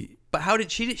 obviously, but how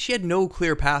did she? She had no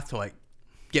clear path to like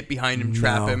get behind him,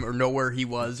 trap No. him, or know where he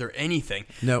was or anything.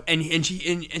 Nope. And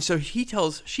so she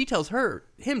tells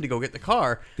him to go get the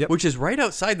car, Yep. which is right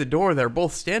outside the door. They're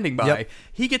both standing by. Yep.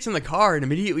 He gets in the car and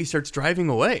immediately starts driving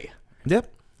away.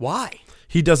 yep. Why?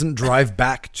 He doesn't drive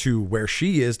back to where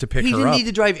she is to pick He her didn't up. need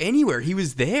to drive anywhere. He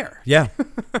was there. Yeah.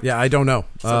 Yeah, I don't know.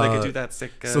 So they could do that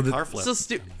sick so the- car flip. So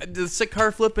the sick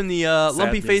car flip and the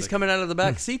lumpy face music. coming out of the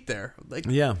back seat there. Like,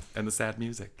 Yeah. And the sad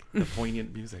music, the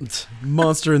poignant music.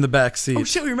 Monster in the back seat. oh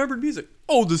shit, we remembered music.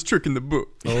 Oldest trick in the book.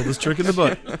 Oldest trick in the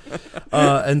book.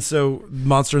 And so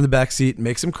Monster in the back seat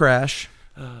makes him crash.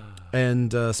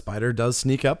 And Spider does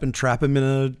sneak up and trap him in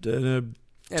a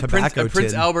Yeah, tobacco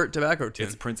Prince tin. Albert tobacco tin.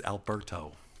 It's Prince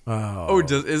Alberto. Oh,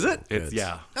 Is it? It's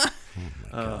yeah.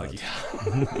 Yeah.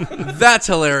 That's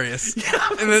hilarious.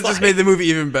 And that just made the movie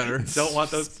even better. Don't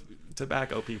want those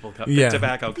tobacco people Yeah.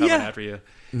 tobacco coming Yeah. after you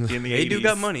in the 80s. They do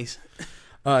got monies.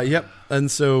 Yep. And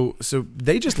so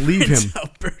they just leave him.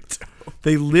 Alberto.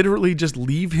 They literally just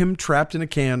leave him trapped in a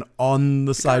can on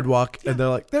the sidewalk, and they're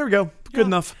like, "There we go, good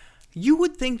enough." You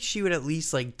would think she would at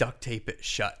least like duct tape it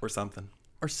shut or something.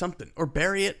 or something, or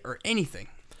bury it or anything,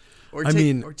 or I take,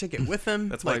 mean- or take it with him.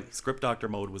 That's like, why Script Doctor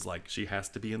Mode was like, she has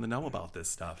to be in the know about this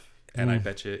stuff. And I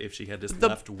bet you if she had just The-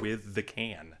 left with the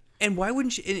can. And why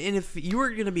wouldn't she? And if you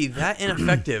were going to be that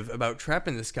ineffective about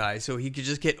trapping this guy, so he could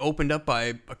just get opened up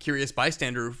by a curious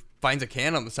bystander who finds a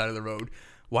can on the side of the road,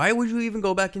 why would you even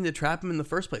go back in to trap him in the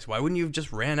first place? Why wouldn't you have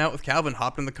just ran out with Calvin,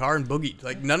 hopped in the car, and boogied?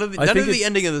 Like none of the think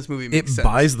ending of this movie It makes sense.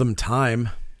 buys them time.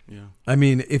 Yeah. I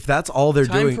mean, if that's all they're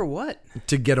Time doing for what?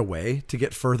 to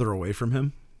get further away from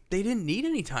him. They didn't need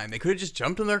any time. They could have just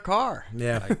jumped in their car.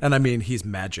 Yeah. And I mean, he's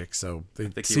magic, so I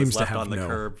it think he seems was to left have on the no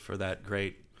curb for that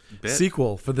great bit.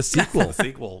 sequel for the sequel.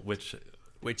 Sequel,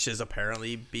 Which is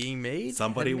apparently being made.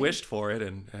 somebody and made. wished for it,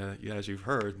 and as you've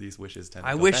heard, these wishes tend to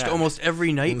I go wished bad. almost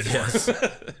every night for us.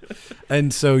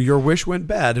 And so your wish went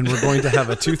bad, and we're going to have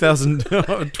a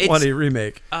 2020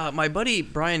 remake. My buddy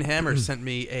Brian Hammer sent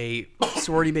me a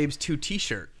Sorority Babes 2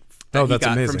 T-shirt that Oh, he that's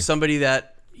got amazing. from somebody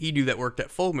that he knew that worked at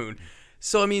Full Moon.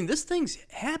 So I mean, this thing's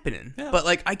happening, but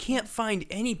like I can't find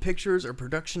any pictures or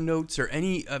production notes or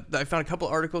any. I found a couple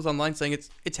articles online saying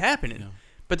it's happening,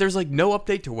 but there's like no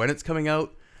update to when it's coming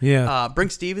out. Yeah.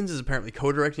 Brink Stevens is apparently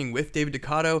co-directing with David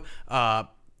Ducato.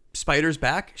 Spider's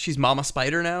back. She's Mama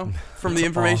Spider now. From the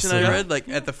information I awesome. read, like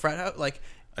at the frat house, like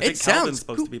I think it Calvin's sounds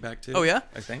supposed cool. to be back too. Oh yeah,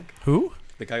 I think Who?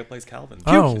 the guy who plays Calvin.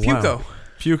 Oh, Puco. wow.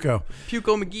 Puco.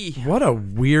 Puco McGee. What a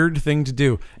weird thing to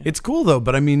do. It's cool though,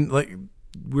 but I mean, like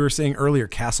we were saying earlier,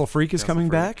 Castle Freak is coming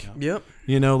Freak, back. yeah. Yep.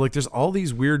 You know, like there's all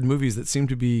these weird movies that seem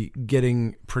to be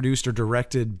getting produced or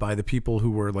directed by the people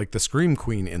who were like the Scream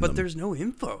Queen in But them. there's no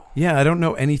info. Yeah, I don't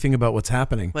know anything about what's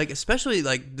happening. Like especially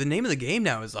like the name of the game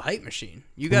now is the Hype Machine.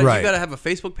 You got Right. you got to have a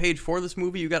Facebook page for this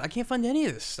movie. I can't find any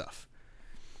of this stuff.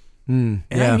 And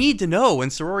yeah. I need to know when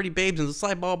Sorority Babes and the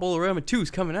Slideball Bolorama 2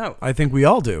 is coming out. I think we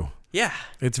all do. Yeah.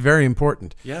 It's very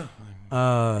important. Yeah.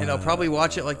 And I'll probably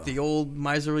watch it like the old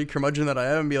miserly curmudgeon that I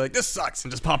am and be like, this sucks,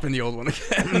 and just pop in the old one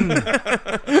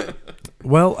again.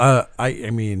 Well, I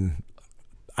mean,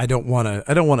 I don't want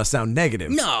to sound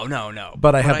negative. No.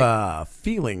 But I have a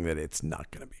feeling that it's not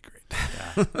going to be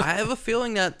great. I have a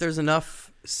feeling that there's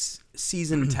enough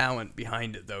seasoned talent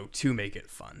behind it, though, to make it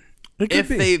fun. It could If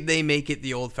be. they make it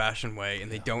the old-fashioned way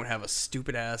and they don't have a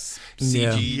stupid-ass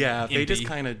Yeah. CG. Yeah, they just impy.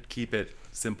 kind of keep it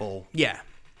simple. Yeah.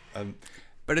 Um,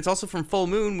 But it's also from Full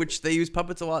Moon, which they use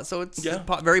puppets a lot, so it's Yeah.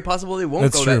 very possible they won't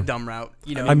That's go true. that dumb route.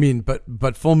 You know, I mean,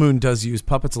 but Full Moon does use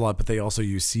puppets a lot, but they also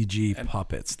use CG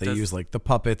puppets. They does- use like the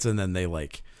puppets, and then they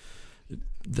like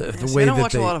the See, way I don't that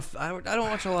watch they. a lot of I don't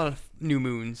watch a lot of New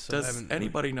Moons. So I does haven't-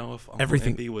 anybody know if Uncle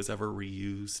Everything- Impy was ever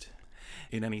reused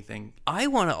in anything? I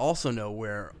want to also know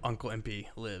where Uncle Impy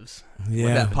lives. With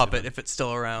Yeah. that puppet, if it's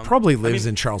still around. Probably lives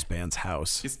in Charles Band's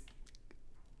house. It's-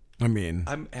 I mean,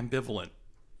 I'm ambivalent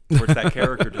towards that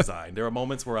character design. There are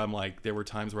moments where I'm like, there were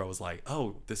times where I was like,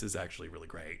 oh, this is actually really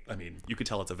great. I mean, you could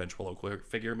tell it's a ventriloquial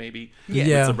figure, maybe. Yeah.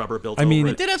 Yeah. With some rubber built I mean- over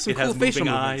It it. did have some It has cool facial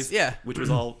moving movements, eyes, yeah. which was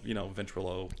all,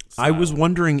 ventrilo I was style.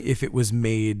 wondering if it was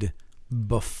made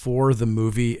before the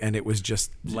movie and it was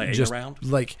just Laying around?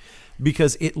 like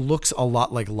because it looks a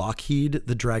lot like Lockheed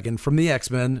the dragon from the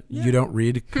X-Men. You don't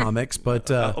read comics, but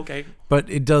okay. but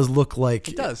it does look like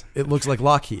It does. It looks like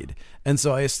Lockheed. And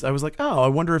so I was like, oh, I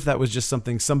wonder if that was just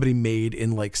something somebody made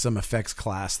in like some effects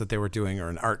class that they were doing or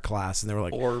an art class, and they were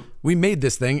like, Or- we made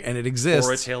this thing and it exists.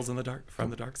 Or a Tales in the Dark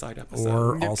from the Dark Side episode.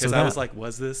 Or also because I that. was like,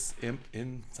 was this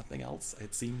in something else?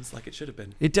 It seems like it should have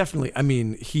been. It definitely. I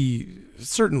mean, he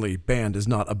certainly Band is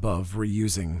not above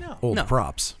reusing old No.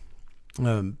 props.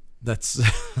 That's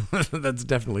that's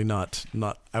definitely not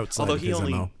outside Although of he his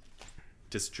only MO.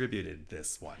 distributed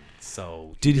this one,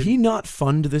 so Did he not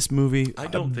fund this movie? I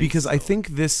don't think because I so. think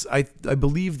this. I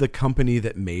believe the company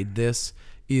that made this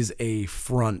is a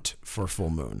front for Full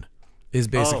Moon. Is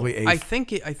basically a I think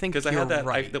because I you're had that.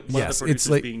 right. One Yes, of the it's producers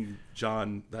like- being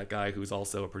John, that guy who's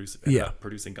also a producer,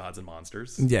 producing Gods and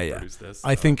Monsters. Yeah. Produced this.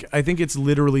 I think it's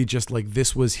literally just like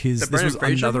this was his. The This was Brendan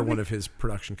Fraser another movie? one of his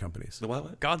production companies. the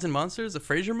what? Gods and Monsters, a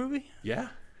Frasier movie. Yeah,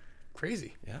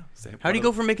 Crazy. yeah. Same. How do you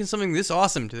go from making something this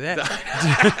awesome to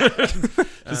that?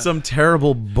 Just some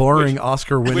terrible, boring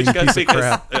Oscar-winning Which got piece of because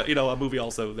crap. a movie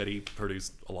also that he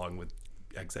produced along with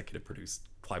executive produced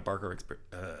Clive Barker.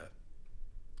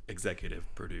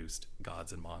 Executive produced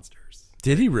Gods and Monsters.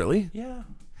 Did he really? Yeah.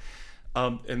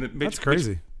 And it That's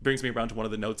crazy. Which brings me around to one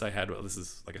of the notes I had. Well, this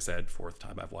is, like I said, fourth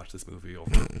time I've watched this movie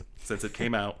over since it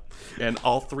came out, and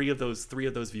all three of those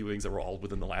viewings were all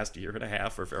within the last year and a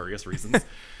half for various reasons.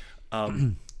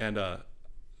 And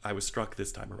I was struck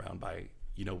this time around by,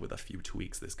 with a few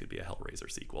tweaks, this could be a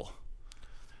Hellraiser sequel.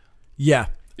 Yeah,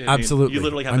 I mean, absolutely. you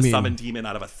literally have a summon demon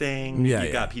out of a thing. Yeah, You've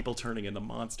yeah. got people turning into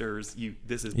monsters.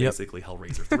 This is Yep. basically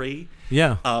Hellraiser 3.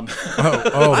 Yeah. Oh,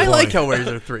 I boy. like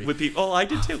Hellraiser 3. with people. Oh, I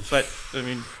did too. But I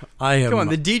mean, I am. Come on,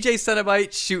 the DJ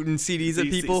Cenobite shooting CDs at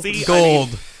people. see, I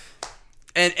gold.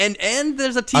 And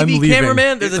there's a I'm TV leaving.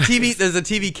 cameraman. There's a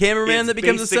TV cameraman It's that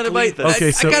becomes a basically Cenobite. the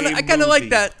Okay, so- I kind of like movie.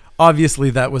 that. Obviously,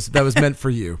 that was meant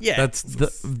for you. Yeah.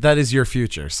 That is your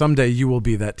future. Someday you will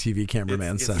be that TV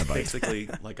cameraman it's Cenobite. basically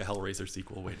like a Hellraiser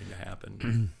sequel waiting to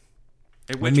happen.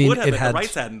 Which would have, if the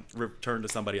rights hadn't returned to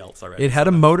somebody else already. It had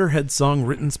a Motorhead song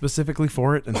written specifically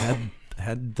for it and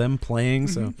had them playing,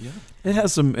 so it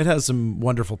has some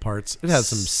wonderful parts. It has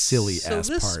some silly ass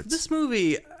parts. This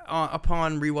movie,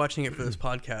 upon rewatching it for this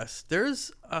podcast,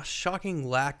 there's a shocking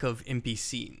lack of impy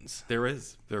scenes. There really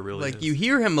is. Like, you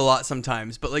hear him a lot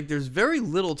sometimes, but like there's very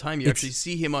little time you actually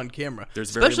see him on camera.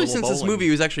 There's very especially little since this bowling. movie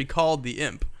was actually called The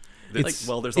Imp. There's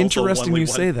also Interesting one you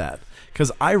say that,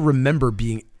 because I remember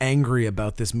being angry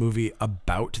about this movie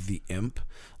about the Imp.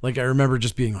 Like, I remember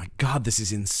just being like, God, this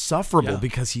is insufferable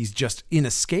because he's just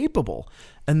inescapable.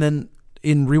 And then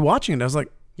in rewatching it, I was like,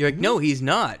 You're like, no, he's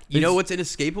not. You know what's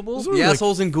inescapable? The like-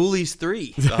 assholes in Ghoulies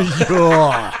 3.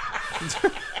 oh,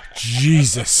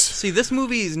 Jesus. See, this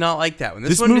movie is not like that one.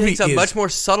 This This one movie takes a is- much more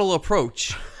subtle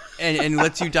approach and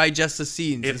lets you digest the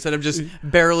scenes instead of just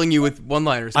barreling you with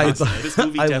one-liners. constantly. This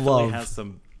movie I definitely love- has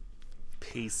some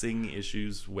pacing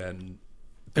issues when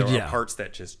there are parts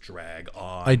that just drag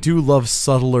on. I do love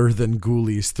subtler than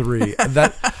Ghoulies 3.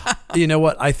 That, you know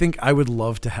what? I think I would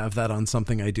love to have that on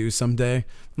something I do someday,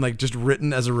 like just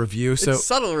written as a review. So It's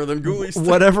subtler than Ghoulies 3.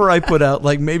 whatever I put out,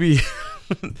 like maybe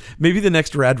the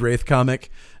next Rad Wraith comic,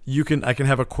 I can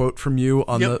have a quote from you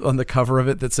on the cover of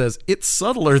it that says it's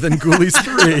subtler than Ghoulies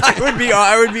 3. I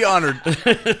would be honored.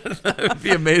 That would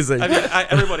be amazing. I mean,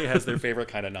 everybody has their favorite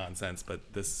kind of nonsense, but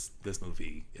this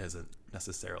movie isn't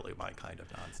necessarily my kind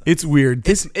of nonsense. It's weird.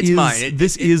 This It's is mine.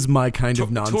 this is my kind of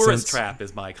nonsense. Tourist Trap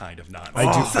is my kind of nonsense.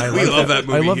 I do. we love that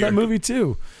movie I love here. that movie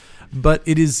too. But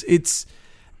it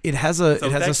has a So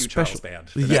thank a you, special Charles Band.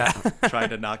 Yeah. Trying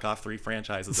to knock off 3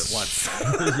 franchises at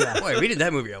once. Boy, we did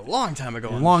that movie a long time ago.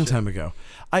 a long time ago.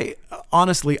 I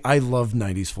honestly love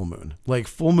 90s Full Moon. Like,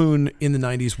 Full Moon in the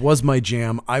 90s was my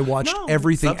jam. I watched No,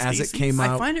 everything as it subspecies. came I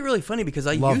out. find it really funny because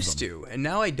I Love used them. to, and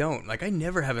now I don't. Like, I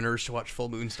never have an urge to watch Full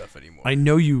Moon stuff anymore. I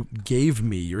know you gave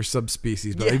me your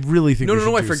subspecies, but Yeah. I really think No, we no,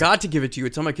 should no, I do forgot to give it to you.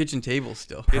 It's on my kitchen table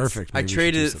still. Perfect. I Maybe we should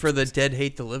traded do it for The Dead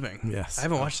Hate the Living. Yes. I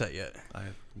haven't watched that yet.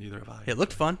 Neither have I. It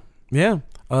looked fun. Yeah.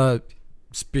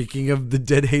 Speaking of The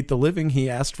Dead Hate the Living, he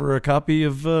asked for a copy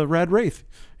of Rad Wraith.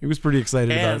 He was pretty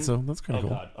excited about it, so that's kind of cool.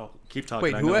 God. Oh, keep talking.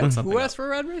 Wait, I know something who up. asked for a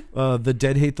Rad Wraith? The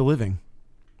Dead Hate the Living,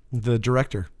 the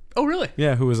director. Oh, really?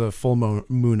 Yeah, who was a Full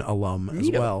Moon alum as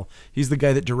Neato. well. He's the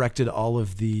guy that directed all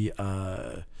of the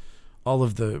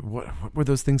what were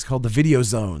those things called? The video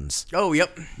zones. Oh,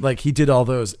 yep. Like, he did all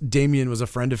those. Damien was a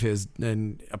friend of his,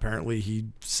 and apparently he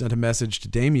sent a message to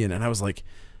Damien, and I was like,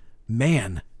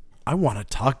 man, I want to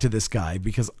talk to this guy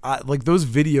because those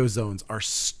video zones are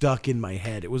stuck in my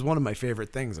head. It was one of my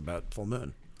favorite things about Full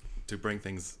Moon. To bring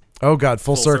things Oh God,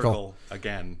 full circle.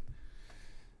 again.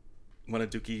 One of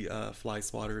Dookie Fly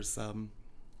Swatter's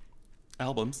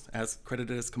albums, as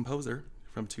credited as composer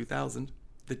from 2000,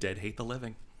 The Dead Hate the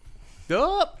Living.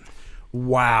 Oh,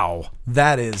 Wow,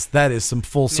 that is some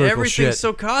full circle everything's shit.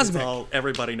 so cosmic.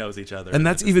 Everybody knows each other. And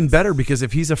that's even better because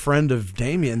if he's a friend of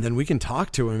Damien, then we can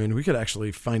talk to him and we could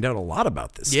actually find out a lot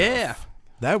about this Yeah. stuff.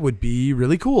 That would be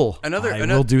really cool. I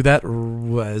will do that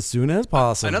as soon as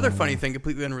possible. Another funny thing,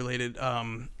 completely unrelated.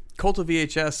 Cult of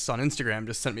VHS on Instagram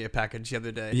just sent me a package the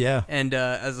other day. Yeah. And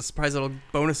as a surprise little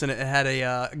bonus in it, it had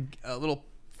a little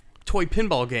toy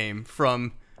pinball game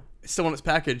from, still in its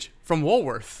package, from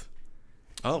Woolworth.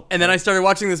 Oh. And then I started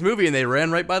watching this movie, and they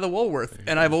ran right by the Woolworth.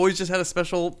 And I've always just had a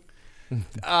special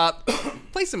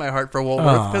place in my heart for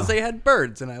Woolworth because they had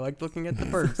birds, and I liked looking at the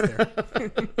birds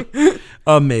there.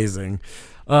 Amazing.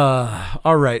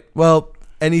 All right. Well,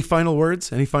 any final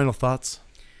words? Any final thoughts?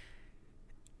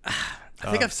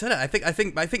 I think I've said it. I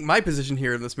think my position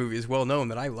here in this movie is well known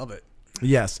that I love it.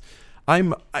 Yes.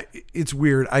 It's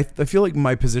weird. I feel like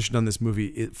my position on this movie,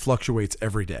 it fluctuates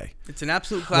every day. It's an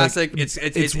absolute classic. Like,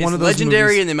 it's one of those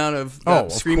legendary movies- in the amount of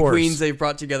of scream course. queens they've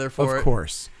brought together for it. Of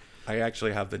course. I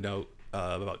actually have the note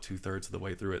about 2/3 of the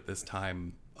way through it this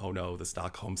time. Oh no, the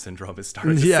Stockholm Syndrome is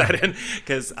starting to Yeah. set in.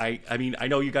 Because I mean, I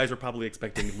know you guys were probably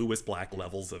expecting Lewis Black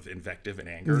levels of invective and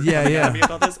anger. Yeah, coming yeah. at me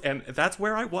about this, and that's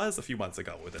where I was a few months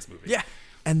ago with this movie. Yeah.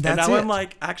 And And that's now it. I'm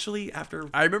like, actually, after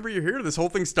I remember you here. This whole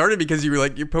thing started because you were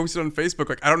like, you posted on Facebook,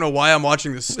 like, I don't know why I'm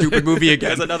watching this stupid movie again.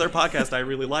 There's another podcast I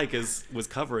really like was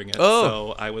covering it.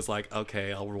 Oh. So I was like,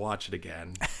 okay, I'll watch it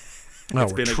again. Oh,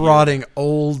 It's we're been a trotting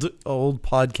old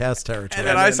podcast territory. and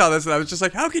then I saw this and I was just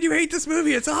like, how could you hate this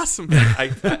movie? It's awesome.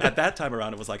 At that time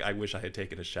around, it was like, I wish I had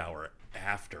taken a shower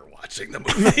after watching the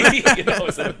movie,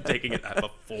 instead of taking it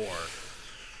before.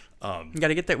 You got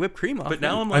to get that whipped cream off. But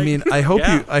now I'm like, I mean, I hope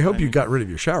yeah, you got rid of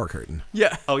your shower curtain.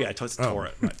 yeah. Oh yeah, I just tore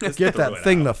it. Right. Just Get threw that it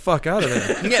thing out. the fuck out of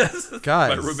there. Yes.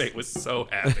 Guys. My roommate was so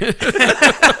happy.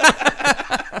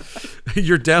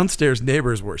 Your downstairs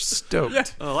neighbors were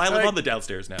stoked. Oh, I live on the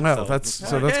downstairs now. Oh, so. that's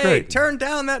Hey, great. turn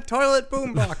down that toilet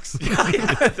boombox.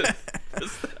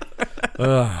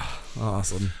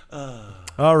 Awesome.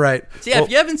 All right. So yeah, Well,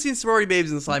 if you haven't seen Sorority Babes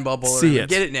in the Slime Ball Bowler, See it.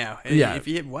 get it now. And Yeah.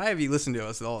 why have you listened to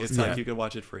us all this It's time? like you can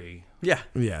watch it free. Yeah.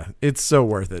 yeah, it's so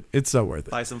worth it. It's so worth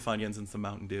it. Buy some Funyuns and some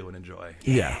Mountain Dew and enjoy.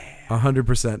 Yeah,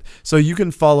 100%. So you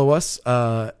can follow us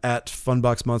at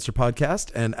Funbox Monster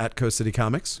Podcast and at Coast City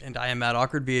Comics. And I am Matt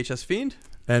Awkward, VHS Fiend.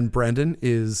 And Brandon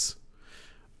is.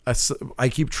 I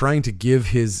keep trying to give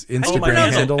his How do you Instagram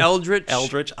pronounce it? handle.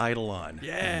 Eldritch. Eidolon.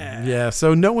 Yeah. Yeah,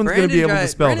 so no one's going to be able to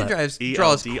spell Brandon that.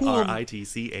 draws cool.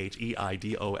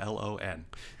 ELDRITCHEIDOLON.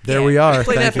 There we are.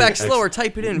 Play Thank that you. back slower.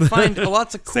 Type it in. Find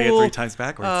lots of cool. Say it 3 times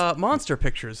backwards. monster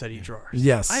pictures that he draws.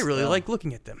 Yes. I really like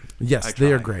looking at them. Yes, I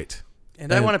they are try. great.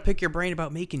 And I want to pick your brain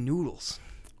about making noodles.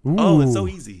 Oh, it's so Ooh,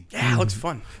 easy. Yeah, it looks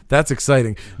fun. That's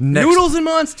exciting. Next, Noodles and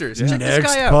monsters. Check this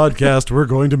next guy out. podcast, we're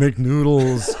going to make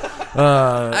noodles.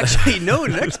 Actually, no.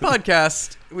 Next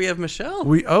podcast, we have Michelle.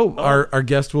 Our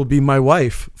guest will be my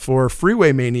wife for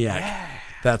Freeway Maniac.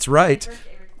 That's right.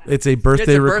 It's a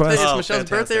birthday request. It's Oh, Michelle's birthday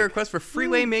fantastic. request for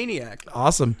Freeway Maniac.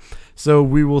 Awesome. So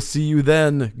we will see you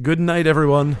then. Good night,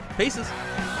 everyone. Paces.